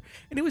and there.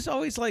 And it was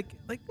always like,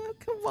 oh,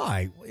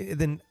 why?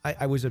 Then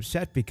I was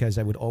upset because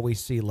I would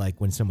always see, like,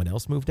 when someone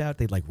else moved out,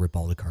 they'd like rip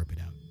all the carpet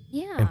out.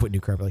 Yeah. And put new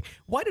carpet. Like,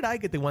 why did I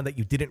get the one that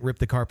you didn't rip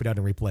the carpet out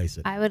and replace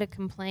it? I would have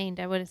complained.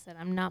 I would have said,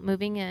 I'm not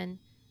moving in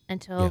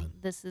until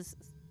this is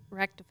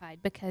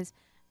rectified, because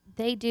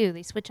they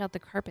switch out the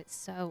carpet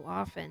so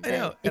often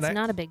that it's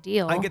not a big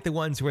deal. I get the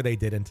ones where they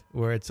didn't,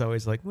 where it's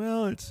always like,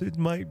 well, it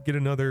might get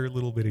another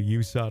little bit of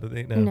use out of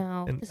it.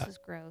 No, this is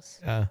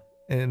gross.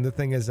 And the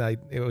thing is,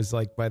 it was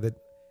like by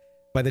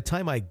the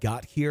time I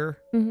got here,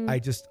 I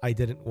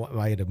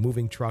had a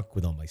moving truck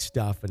with all my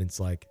stuff, and it's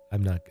like,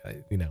 I'm not,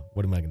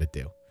 what am I going to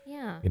do?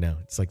 Yeah.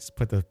 It's like, just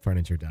put the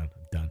furniture down. I'm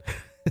done.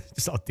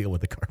 Just I'll deal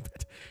with the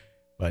carpet.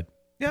 But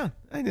yeah,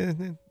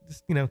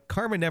 just,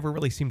 karma never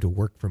really seemed to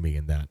work for me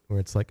in that, where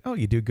it's like, oh,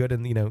 you do good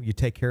and, you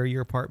take care of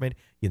your apartment,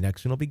 your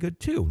next one will be good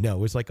too. No, it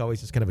was like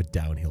always just kind of a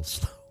downhill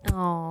slope.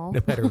 Oh.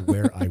 No matter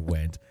where I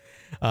went.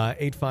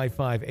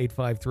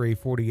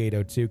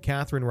 855-853-4802.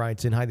 Catherine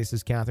writes in, hi, this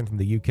is Catherine from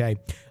the UK.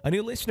 A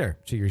new listener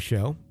to your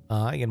show.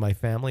 I and my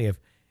family have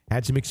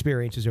had some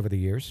experiences over the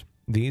years.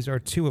 These are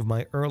two of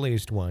my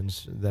earliest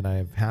ones that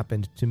have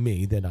happened to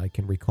me that I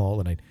can recall,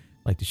 and I'd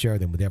like to share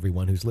them with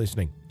everyone who's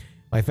listening.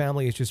 My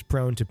family is just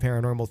prone to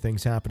paranormal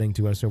things happening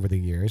to us over the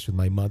years, with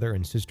my mother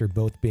and sister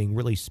both being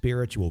really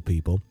spiritual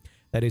people.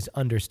 That is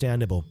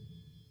understandable.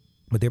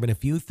 But there have been a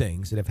few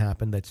things that have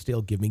happened that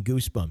still give me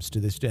goosebumps to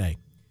this day.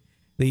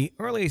 The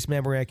earliest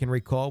memory I can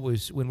recall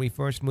was when we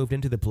first moved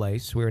into the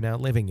place we're now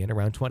living in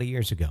around 20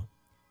 years ago.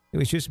 It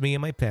was just me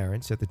and my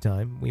parents at the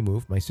time we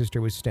moved. My sister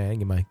was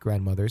staying at my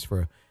grandmother's for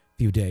a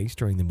few days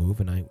during the move,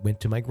 and I went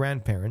to my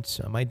grandparents'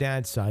 on my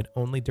dad's side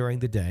only during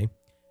the day.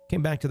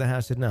 Came back to the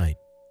house at night.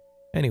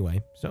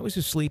 Anyway, so I was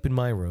asleep in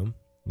my room,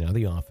 now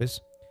the office,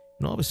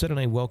 and all of a sudden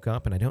I woke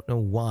up, and I don't know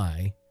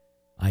why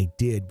I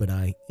did, but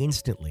I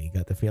instantly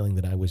got the feeling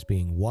that I was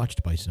being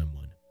watched by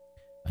someone.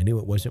 I knew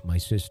it wasn't my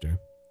sister.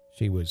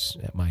 She was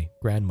at my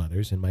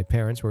grandmother's, and my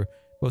parents were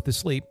both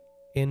asleep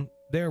in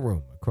their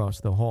room across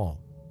the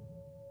hall.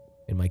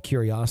 In my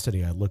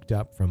curiosity, I looked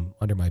up from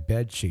under my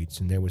bed sheets,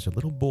 and there was a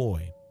little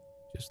boy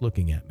just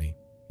looking at me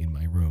in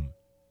my room.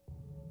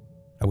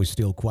 I was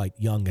still quite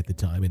young at the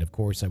time, and of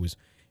course I was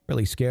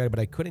really scared, but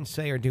I couldn't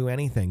say or do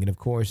anything. And of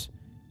course,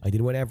 I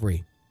did what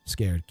every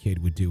scared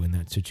kid would do in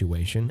that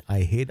situation. I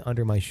hid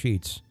under my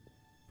sheets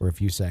for a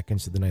few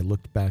seconds, and then I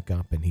looked back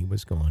up, and he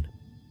was gone.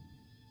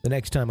 The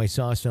next time I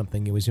saw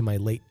something, it was in my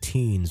late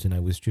teens, and I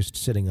was just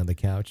sitting on the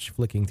couch,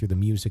 flicking through the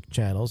music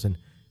channels, and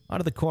out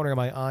of the corner of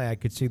my eye, I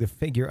could see the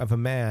figure of a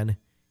man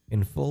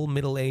in full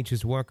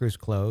middle-aged worker's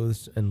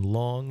clothes and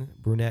long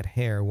brunette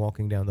hair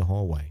walking down the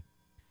hallway.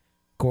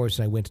 Of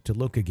course, I went to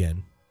look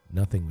again.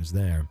 Nothing was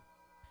there.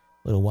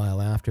 A little while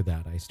after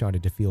that, I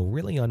started to feel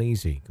really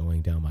uneasy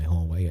going down my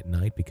hallway at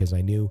night because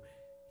I knew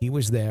he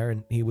was there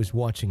and he was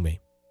watching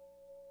me.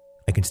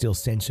 I can still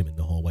sense him in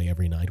the hallway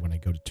every night when I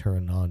go to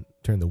turn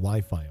the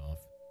Wi-Fi off.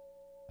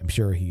 I'm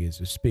sure he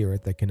is a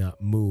spirit that cannot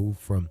move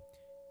from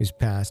his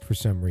past for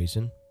some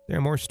reason. There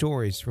are more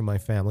stories from my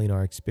family and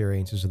our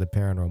experiences of the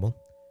paranormal.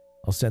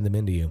 I'll send them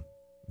in to you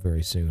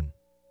very soon.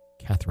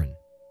 Catherine.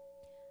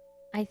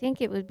 I think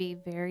it would be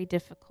very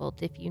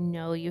difficult if you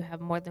know you have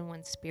more than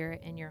one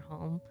spirit in your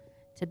home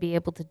to be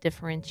able to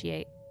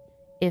differentiate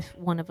if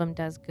one of them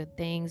does good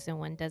things and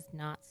one does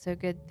not so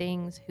good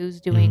things, who's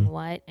doing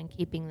what, and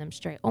keeping them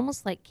straight.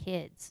 Almost like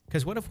kids.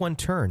 Because what if one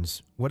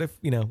turns? What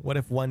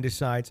if one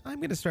decides, I'm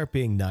going to start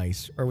being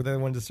nice, or the other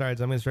one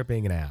decides, I'm going to start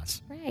being an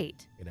ass?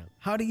 Right.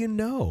 How do you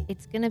know?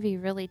 It's going to be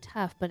really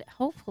tough, but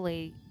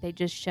hopefully they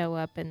just show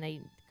up and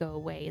they go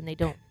away and they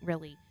don't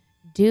really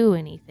do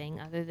anything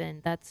other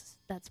than that's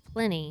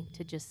plenty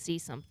to just see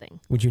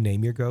something. Would you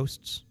name your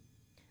ghosts?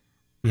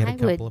 You had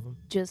a couple of them?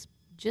 Just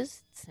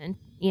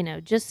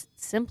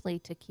simply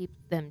to keep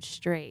them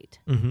straight.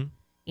 Mm-hmm.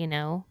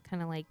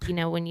 Kind of like,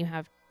 when you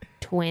have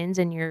twins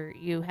and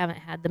you haven't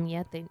had them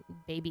yet,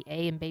 baby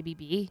A and baby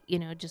B,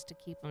 just to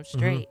keep them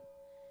straight.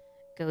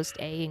 Mm-hmm. Ghost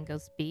A and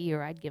Ghost B,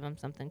 or I'd give them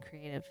something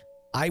creative.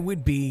 I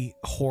would be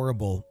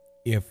horrible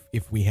if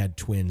we had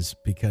twins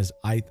because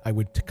I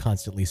would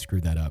constantly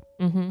screw that up.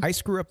 Mm-hmm. I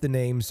screw up the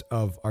names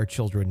of our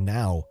children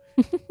now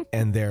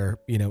and they're,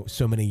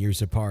 so many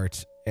years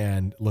apart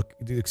and look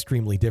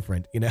extremely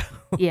different,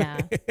 Yeah.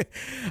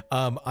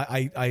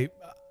 I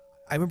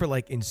remember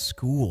like in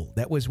school,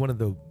 that was one of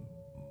the,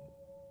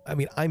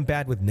 I'm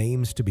bad with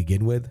names to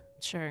begin with.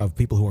 Sure. Of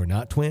people who are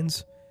not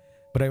twins.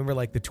 But I remember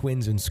like the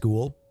twins in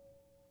school,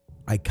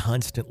 I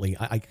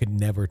could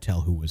never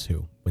tell who was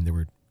who when there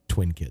were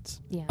twin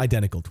kids. Yeah.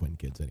 Identical twin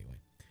kids anyway.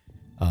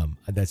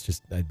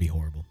 That'd be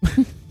horrible.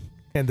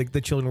 And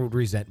the children would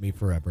resent me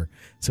forever.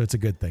 So it's a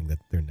good thing that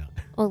they're not.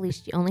 Well, at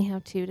least you only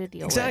have two to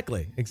deal with.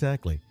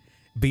 Exactly.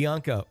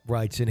 Bianca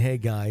writes in, hey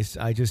guys,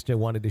 I just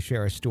wanted to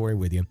share a story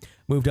with you.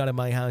 Moved out of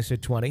my house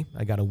at 20.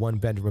 I got a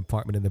 1-bedroom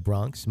apartment in the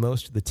Bronx.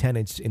 Most of the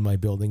tenants in my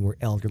building were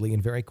elderly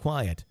and very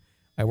quiet.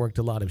 I worked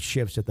a lot of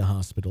shifts at the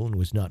hospital and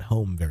was not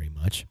home very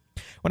much.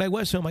 When I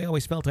was home, I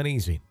always felt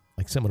uneasy,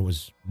 like someone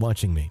was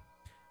watching me.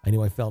 I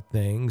knew I felt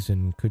things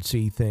and could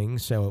see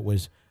things, so it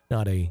was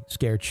not a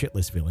scared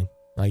shitless feeling.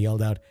 I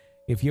yelled out,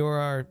 if you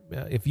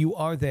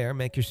are there,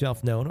 make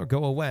yourself known or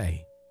go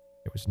away.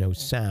 There was no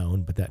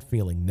sound, but that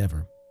feeling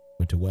never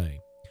went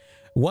away.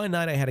 One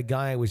night I had a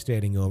guy I was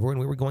dating over and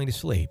we were going to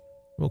sleep.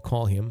 We'll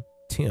call him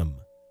Tim.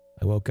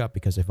 I woke up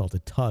because I felt a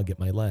tug at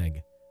my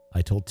leg.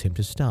 I told Tim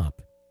to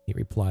stop. He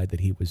replied that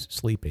he was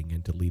sleeping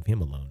and to leave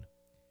him alone.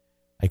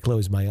 I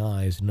closed my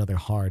eyes, another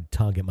hard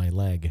tug at my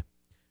leg.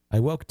 I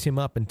woke Tim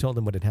up and told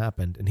him what had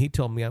happened, and he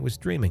told me I was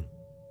dreaming.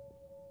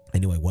 I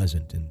knew I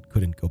wasn't and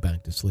couldn't go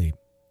back to sleep.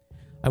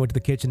 I went to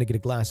the kitchen to get a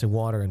glass of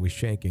water and was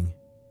shaking.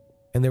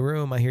 In the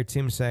room, I hear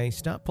Tim say,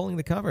 stop pulling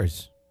the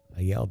covers.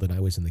 I yelled that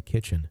I was in the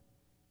kitchen.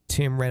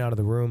 Tim ran out of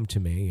the room to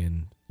me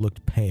and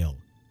looked pale.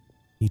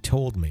 He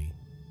told me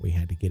we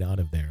had to get out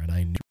of there, and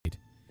I knew it,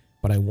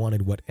 but I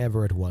wanted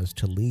whatever it was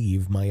to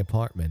leave my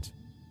apartment.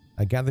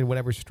 I gathered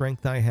whatever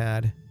strength I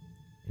had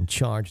and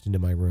charged into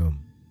my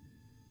room.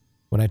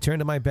 When I turned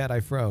to my bed, I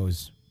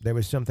froze. There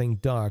was something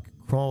dark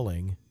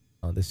crawling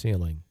on the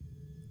ceiling.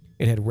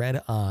 It had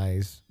red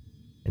eyes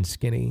and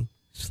skinny,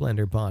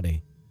 slender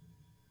body.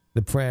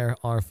 The prayer,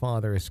 Our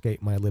Father,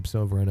 escaped my lips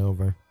over and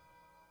over.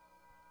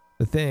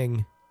 The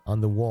thing on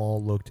the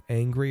wall looked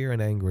angrier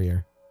and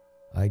angrier.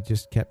 I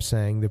just kept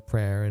saying the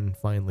prayer and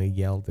finally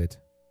yelled it.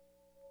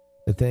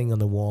 The thing on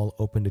the wall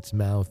opened its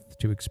mouth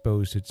to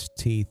expose its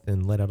teeth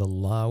and let out a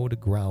loud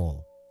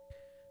growl.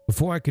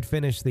 Before I could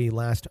finish the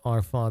last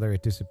Our Father,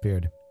 it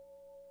disappeared.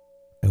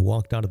 I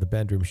walked out of the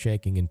bedroom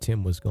shaking and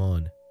Tim was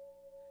gone.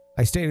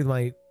 I stayed with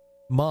my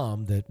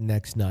Mom the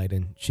next night,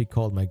 and she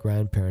called my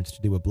grandparents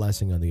to do a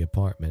blessing on the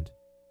apartment.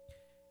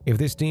 If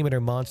this demon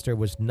or monster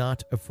was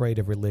not afraid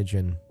of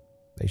religion,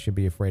 they should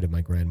be afraid of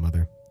my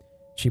grandmother.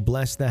 She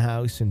blessed the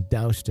house and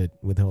doused it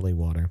with holy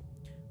water.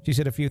 She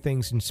said a few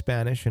things in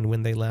Spanish, and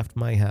when they left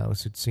my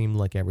house, it seemed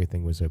like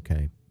everything was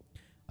okay.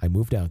 I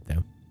moved out,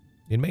 though.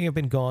 It may have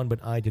been gone,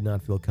 but I did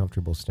not feel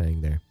comfortable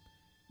staying there.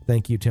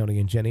 Thank you, Tony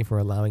and Jenny, for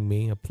allowing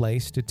me a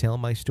place to tell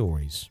my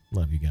stories.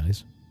 Love you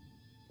guys.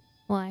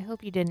 Well, I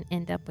hope you didn't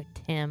end up with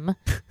Tim,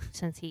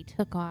 since he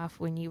took off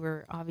when you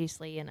were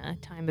obviously in a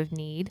time of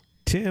need.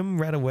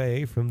 Tim ran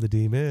away from the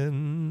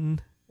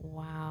demon.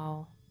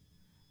 Wow.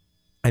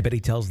 I bet he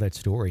tells that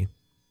story.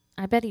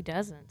 I bet he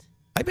doesn't.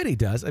 I bet he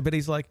does. I bet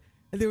he's like,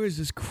 there was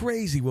this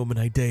crazy woman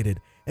I dated,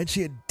 and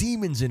she had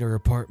demons in her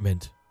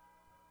apartment.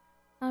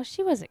 Oh,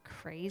 she wasn't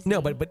crazy.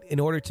 No, but in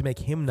order to make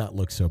him not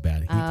look so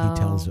bad, he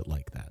tells it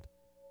like that.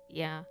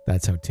 Yeah.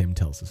 That's how Tim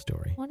tells the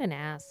story. What an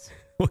ass.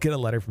 We'll get a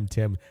letter from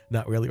Tim,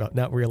 not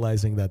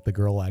realizing that the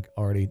girl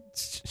already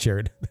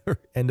shared her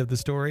end of the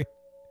story.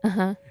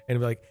 Uh-huh. And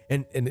be like,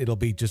 and it'll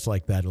be just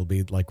like that. It'll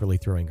be like really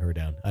throwing her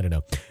down. I don't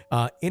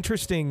know.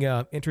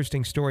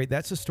 Interesting story.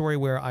 That's a story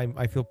where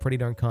I feel pretty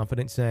darn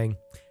confident saying,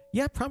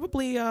 yeah,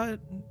 probably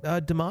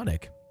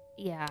demonic.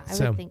 Yeah, I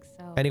would think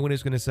so. Anyone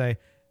who's going to say,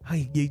 oh,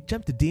 you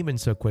jumped a demon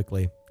so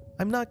quickly,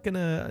 I'm not going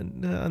to,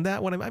 on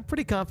that one, I'm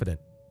pretty confident.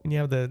 And you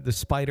have the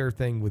spider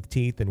thing with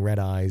teeth and red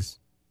eyes.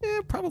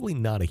 Probably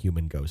not a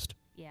human ghost.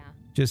 Yeah.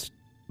 Just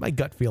my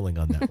gut feeling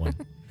on that one.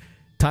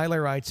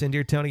 Tyler writes in,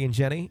 Dear Tony and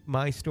Jenny,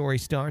 my story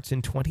starts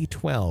in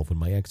 2012 when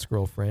my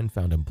ex-girlfriend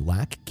found a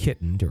black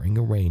kitten during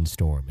a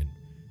rainstorm and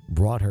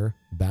brought her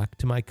back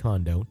to my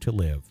condo to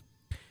live.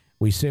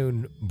 We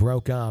soon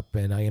broke up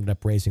and I ended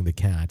up raising the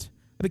cat.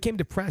 I became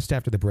depressed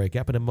after the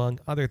breakup and, among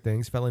other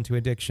things, fell into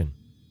addiction.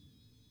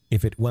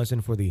 If it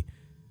wasn't for the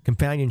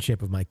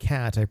companionship of my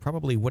cat, I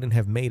probably wouldn't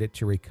have made it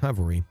to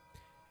recovery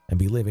and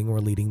be living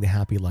or leading the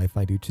happy life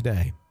I do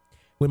today.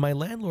 When my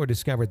landlord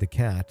discovered the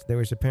cat, there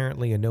was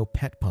apparently a no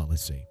pet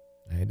policy.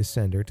 I had to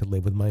send her to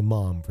live with my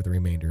mom for the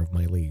remainder of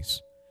my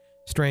lease.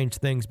 Strange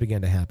things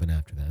began to happen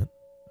after that.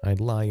 I'd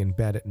lie in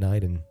bed at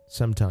night and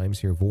sometimes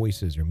hear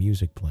voices or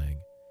music playing.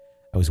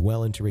 I was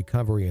well into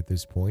recovery at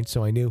this point,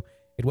 so I knew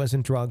it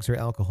wasn't drugs or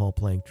alcohol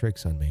playing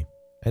tricks on me.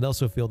 I'd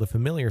also feel the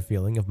familiar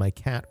feeling of my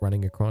cat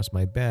running across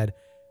my bed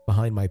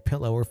behind my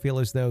pillow, or feel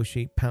as though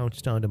she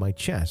pounced onto my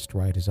chest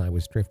right as I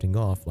was drifting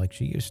off like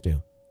she used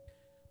to.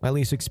 My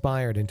lease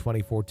expired in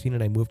 2014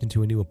 and I moved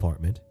into a new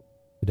apartment.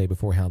 The day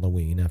before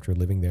Halloween, after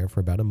living there for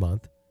about a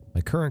month,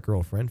 my current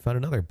girlfriend found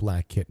another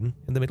black kitten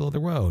in the middle of the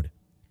road.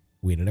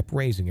 We ended up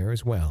raising her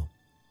as well,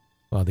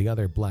 while the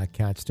other black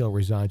cat still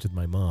resides with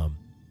my mom.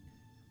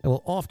 I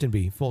will often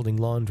be folding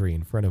laundry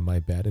in front of my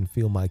bed and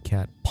feel my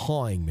cat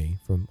pawing me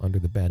from under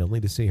the bed,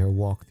 only to see her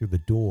walk through the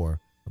door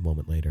a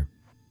moment later.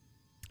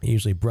 I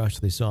usually brush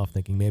this off,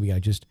 thinking maybe I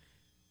just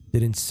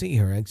didn't see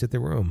her exit the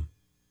room.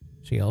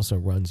 She also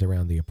runs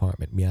around the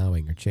apartment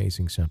meowing or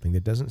chasing something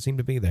that doesn't seem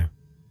to be there.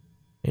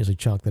 I usually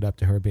chalk that up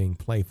to her being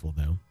playful,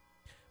 though.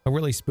 What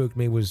really spooked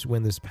me was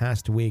when this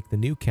past week the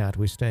new cat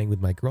was staying with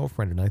my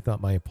girlfriend and I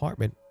thought my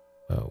apartment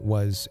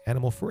was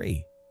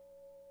animal-free.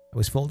 I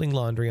was folding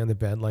laundry on the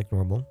bed like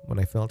normal when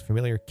I felt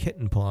familiar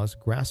kitten paws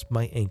grasp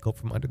my ankle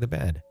from under the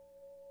bed.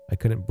 I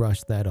couldn't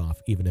brush that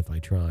off even if I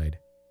tried.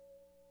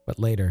 But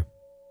later,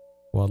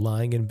 while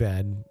lying in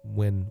bed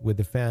with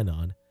the fan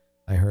on,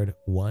 I heard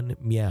one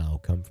meow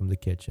come from the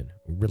kitchen.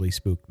 It really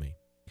spooked me.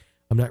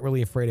 I'm not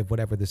really afraid of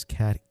whatever this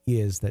cat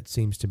is that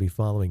seems to be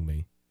following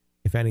me.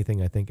 If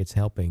anything, I think it's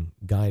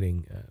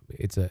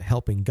it's a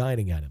helping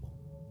guiding animal.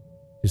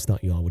 Just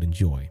thought you all would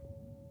enjoy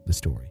the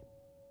story.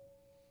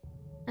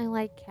 I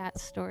like cat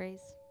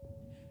stories.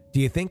 Do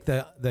you think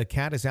the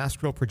cat is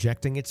astral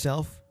projecting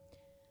itself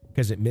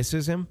because it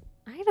misses him?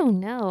 I don't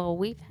know.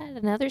 We've had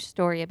another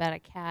story about a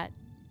cat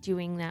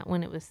doing that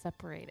when it was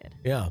separated.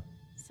 Yeah.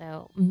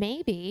 So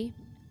maybe,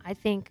 I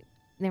think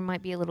there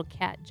might be a little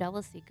cat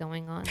jealousy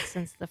going on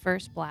since the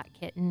first black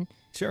kitten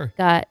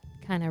got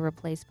kind of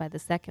replaced by the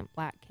second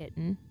black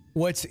kitten.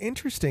 What's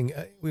interesting,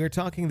 we were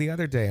talking the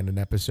other day in an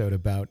episode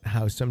about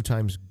how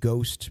sometimes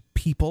ghost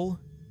people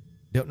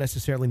don't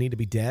necessarily need to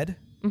be dead.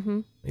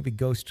 Mm-hmm. Maybe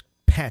ghost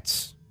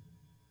pets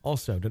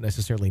also don't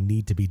necessarily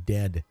need to be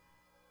dead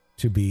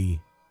to be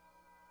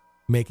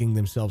making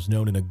themselves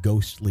known in a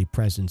ghostly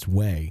presence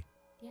way.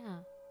 Yeah.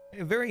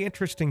 A very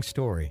interesting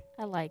story.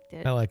 I liked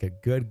it. I like a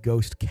good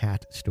ghost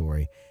cat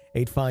story.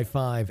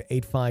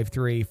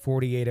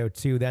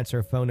 855-853-4802. That's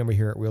our phone number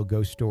here at Real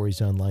Ghost Stories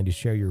Online to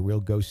share your real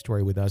ghost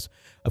story with us.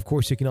 Of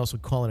course, you can also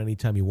call in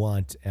anytime you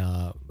want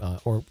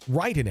or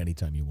write in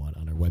anytime you want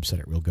on our website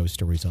at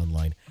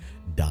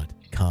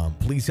realghoststoriesonline.com.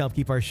 Please help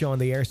keep our show on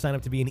the air. Sign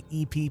up to be an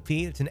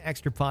EPP. It's an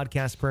extra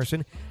podcast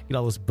person. Get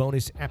all those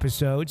bonus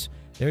episodes.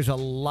 There's a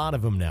lot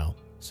of them now.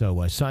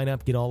 So sign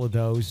up, get all of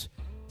those.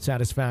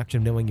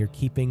 Satisfaction of knowing you're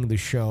keeping the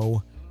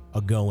show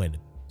a-going.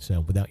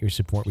 So without your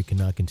support, we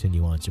cannot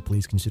continue on. So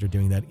please consider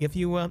doing that if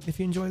you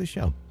enjoy the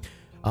show.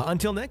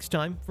 Until next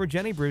time, for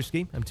Jenny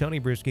Brewski, I'm Tony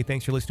Brewski.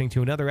 Thanks for listening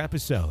to another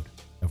episode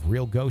of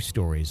Real Ghost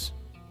Stories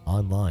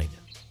Online.